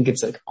suffering. I think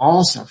it's like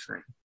all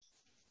suffering,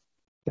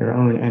 their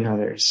own and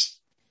others.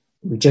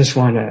 We just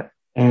want to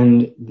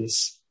end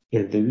this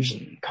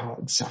illusion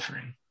called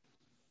suffering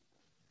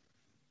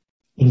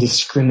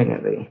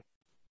indiscriminately.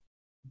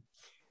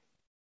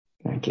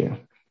 Thank you.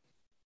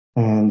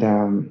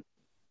 And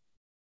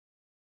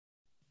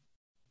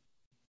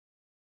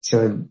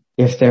so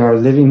if there are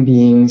living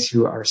beings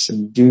who are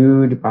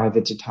subdued by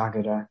the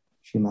Tathagata,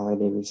 Srimala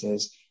Devi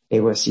says, they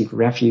will seek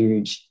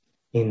refuge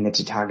in the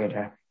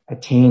Tathagata,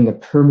 attain the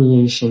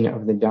permeation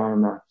of the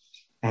Dharma,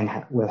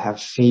 and will have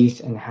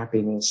faith and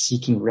happiness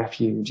seeking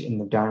refuge in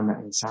the Dharma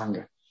and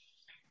Sangha.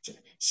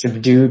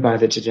 Subdued by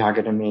the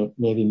Tathagata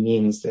maybe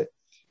means that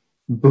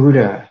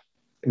Buddha,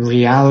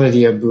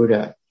 reality of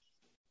Buddha,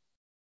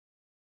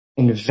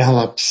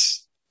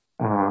 envelops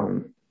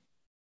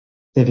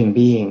living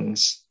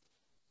beings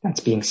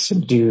that's being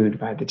subdued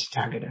by the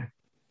Tathagata,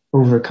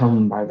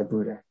 overcome by the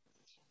Buddha.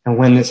 And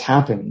when this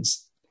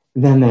happens,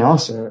 then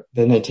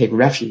they take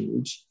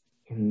refuge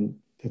in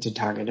the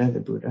Tathagata, the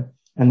Buddha,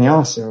 and they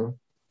also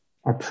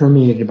are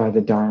permeated by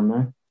the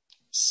Dharma,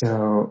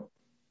 so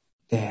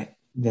that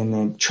then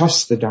they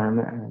trust the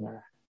Dharma and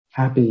are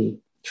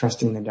happy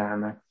trusting the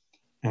Dharma,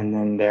 and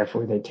then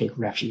therefore they take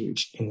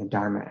refuge in the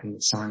Dharma and the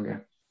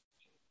Sangha.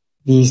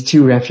 These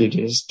two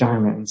refuges,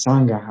 Dharma and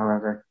Sangha,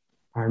 however,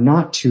 are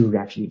not two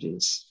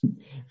refuges,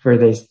 for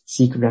they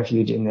seek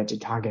refuge in the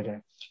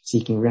Tathagata.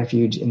 Seeking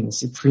refuge in the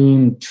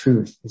supreme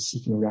truth is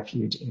seeking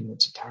refuge in the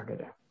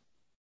Tathagata.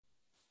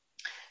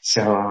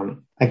 So,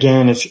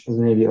 again, it's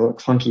maybe a little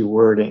clunky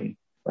wording,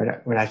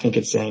 but what I think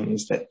it's saying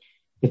is that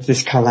it's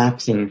this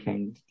collapsing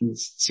thing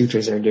these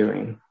sutras are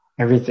doing.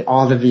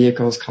 All the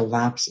vehicles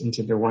collapse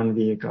into the one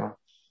vehicle.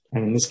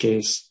 And in this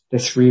case, the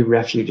three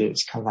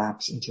refuges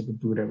collapse into the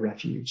Buddha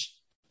refuge.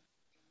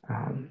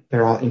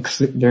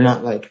 They're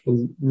not like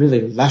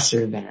really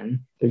lesser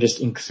than, they're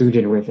just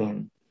included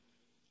within.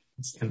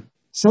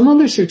 Some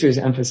other sutras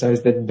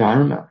emphasize the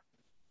Dharma.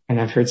 And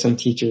I've heard some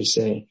teachers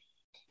say,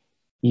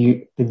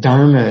 the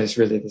Dharma is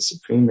really the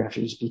supreme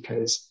refuge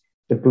because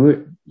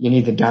you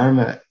need the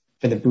Dharma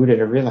for the Buddha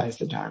to realize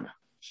the Dharma.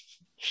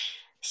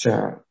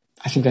 So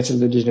I think that's a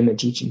legitimate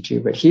teaching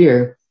too. But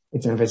here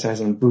it's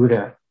emphasizing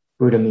Buddha.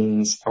 Buddha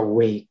means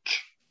awakeness.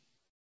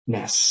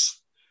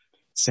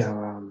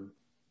 So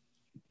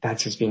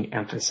that's what's being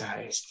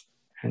emphasized.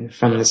 And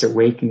from this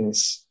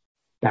awakeness,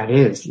 that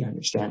is the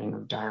understanding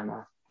of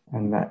Dharma,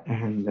 and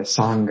the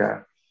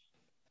Sangha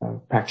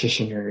of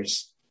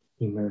practitioners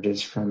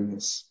emerges from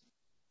this.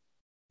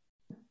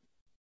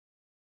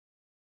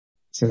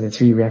 So the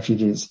three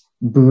refuges.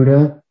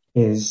 Buddha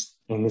is,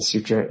 in the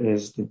sutra,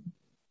 is the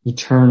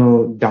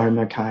eternal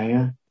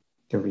Dharmakaya,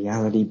 the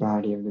reality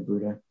body of the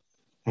Buddha,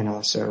 and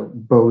also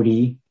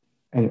Bodhi,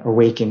 and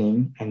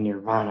awakening, and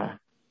Nirvana.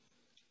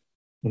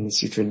 In the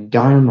sutra,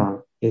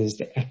 Dharma is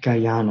the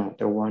Ekayana,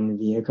 the one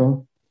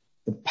vehicle,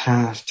 the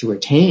path to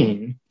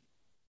attain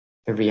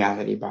the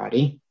reality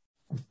body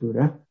of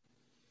Buddha.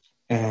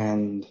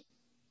 And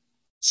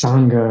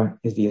Sangha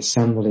is the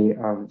assembly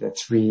of the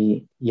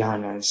three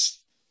yanas,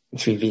 the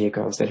three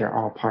vehicles that are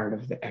all part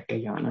of the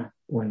Ekayana,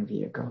 one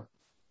vehicle.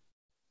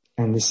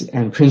 And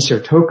Prince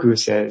Shotoku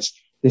says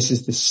this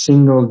is the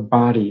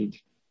single-bodied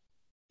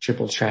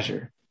triple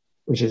treasure,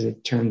 which is a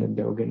term that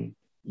Dogen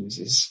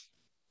uses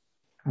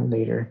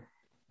later.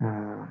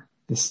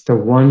 The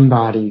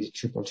one-bodied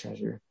triple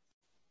treasure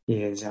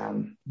is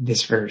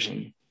this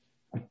version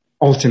of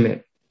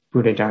ultimate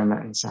Buddha, Dharma,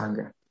 and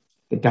Sangha.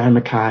 The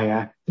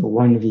Dharmakaya, the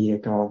one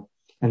vehicle,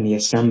 and the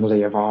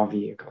assembly of all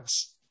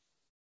vehicles.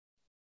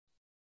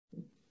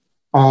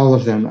 All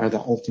of them are the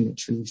ultimate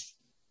truth.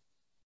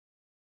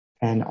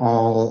 And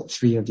all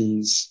three of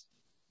these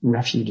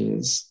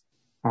refuges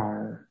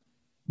are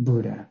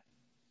Buddha.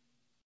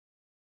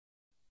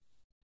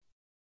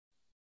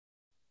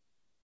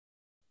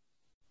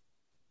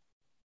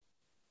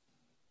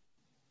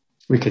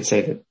 We could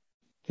say that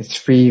the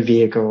three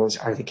vehicles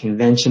are the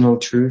conventional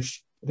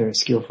truth. There are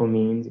skillful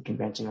means, the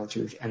conventional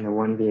truth, and the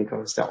one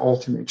vehicle is the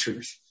ultimate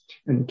truth.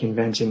 And the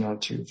conventional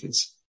truth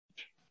is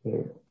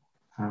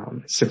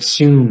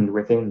subsumed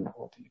within the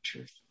ultimate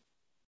truth.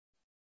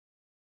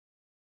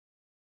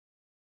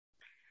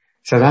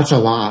 So that's a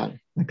lot.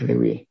 Luckily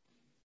we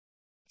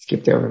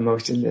skipped over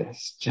most of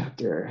this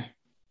chapter.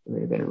 It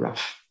would have been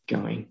rough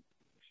going.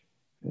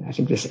 I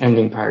think this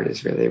ending part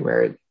is really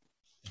where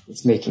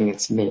it's making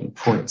its main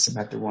points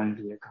about the one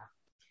vehicle.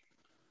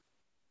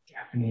 Do you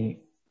have any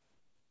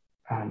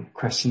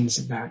questions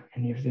about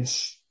any of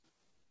this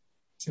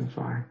so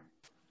far?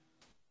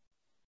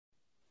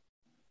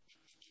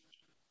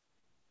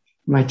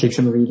 Might take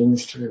some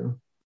readings through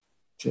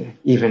to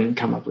even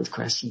come up with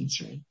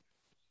questions, right?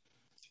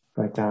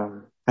 But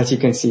as you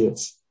can see,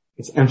 it's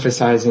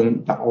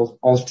emphasizing the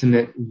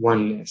ultimate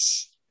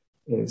oneness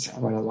is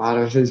what a lot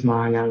of his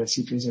Mahayana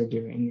sutras are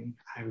doing, and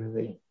I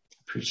really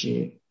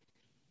appreciate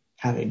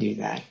how they do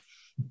that.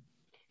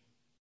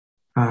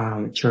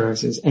 Choro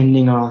says,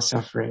 ending all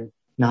suffering,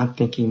 not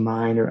thinking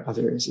mine or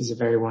others, is a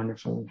very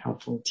wonderful and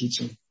helpful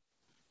teaching.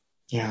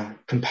 Yeah,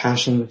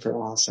 compassion for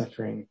all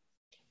suffering,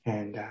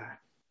 and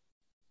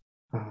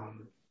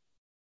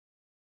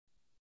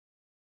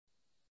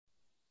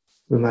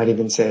we might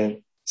even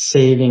say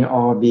saving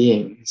all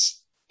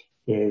beings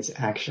is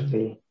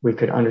actually, we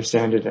could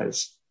understand it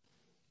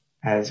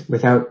as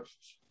without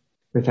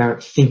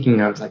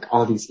thinking of like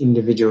all these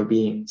individual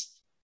beings.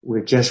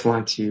 We just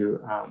want to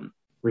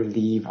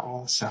relieve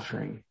all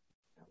suffering.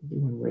 That would be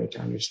one way to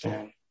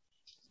understand.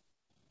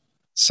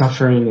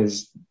 Suffering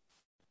is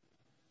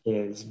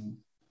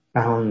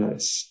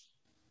boundless,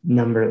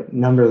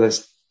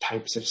 numberless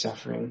types of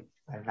suffering.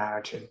 I vow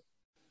to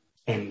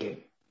end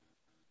it.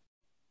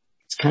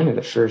 It's kind of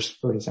the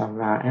first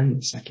bodhisattva and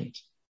the second.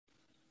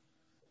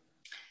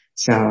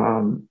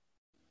 So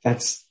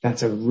that's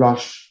a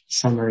rough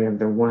summary of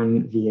the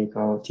one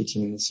vehicle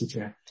teaching in the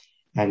sutra.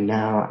 And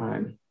now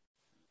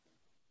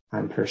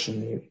I'm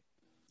personally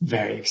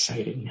very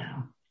excited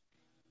now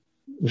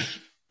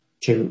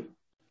to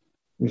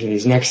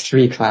these next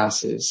three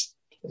classes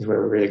is where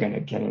we're really going to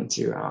get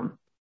into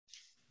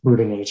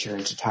Buddha nature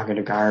and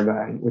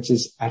Tathagata, which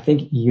is, I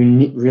think,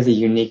 really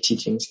unique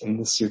teachings in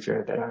the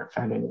sutra that aren't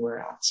found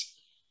anywhere else.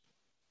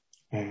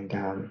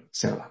 And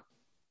so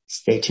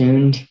stay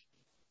tuned,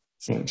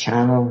 same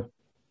channel,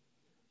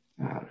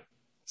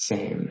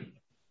 same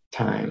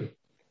time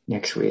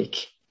next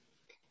week.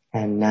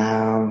 And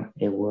now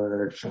a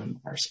word from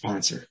our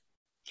sponsor.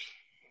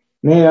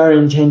 May our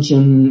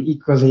intention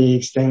equally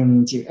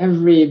extend to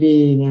every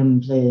being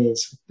and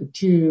place with the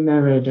true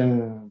merit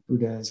of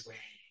Buddha's way.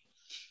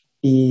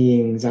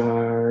 Beings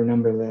are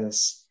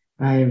numberless.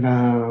 I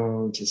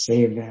vow to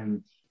save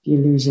them.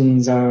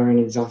 Delusions are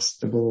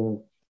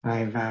inexhaustible.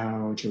 I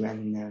vow to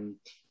end them.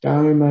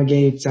 Dharma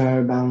gates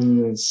are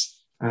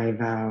boundless. I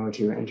vow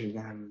to enter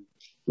them.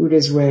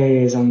 Buddha's way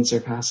is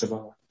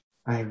unsurpassable.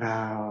 I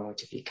vow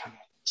to become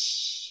it.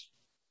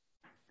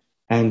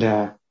 And,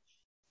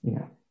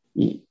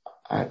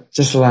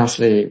 just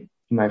lastly,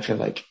 you might feel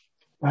like,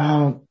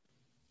 well,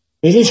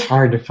 it is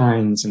hard to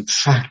find some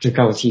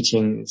practical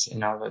teachings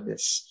in all of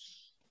this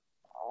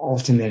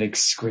ultimate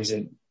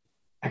exquisite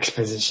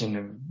exposition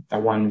of the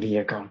one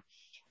vehicle.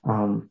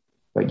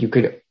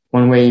 But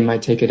one way you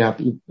might take it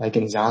up, like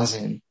in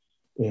Zazen,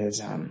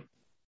 is,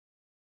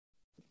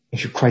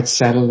 if you're quite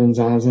settled in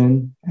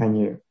Zazen and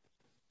you're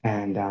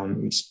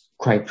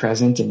quite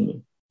present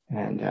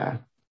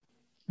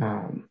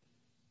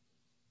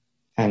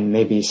and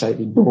maybe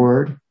slightly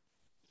bored,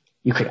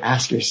 you could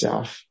ask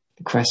yourself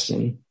the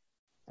question,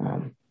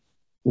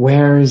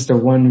 where is the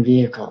one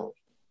vehicle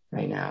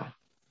right now?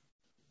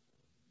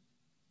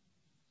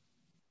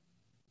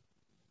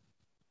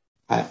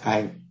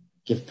 I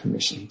give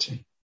permission to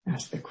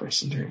ask the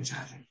question during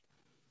zazen.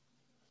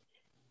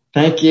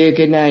 Thank you.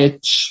 Good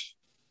night.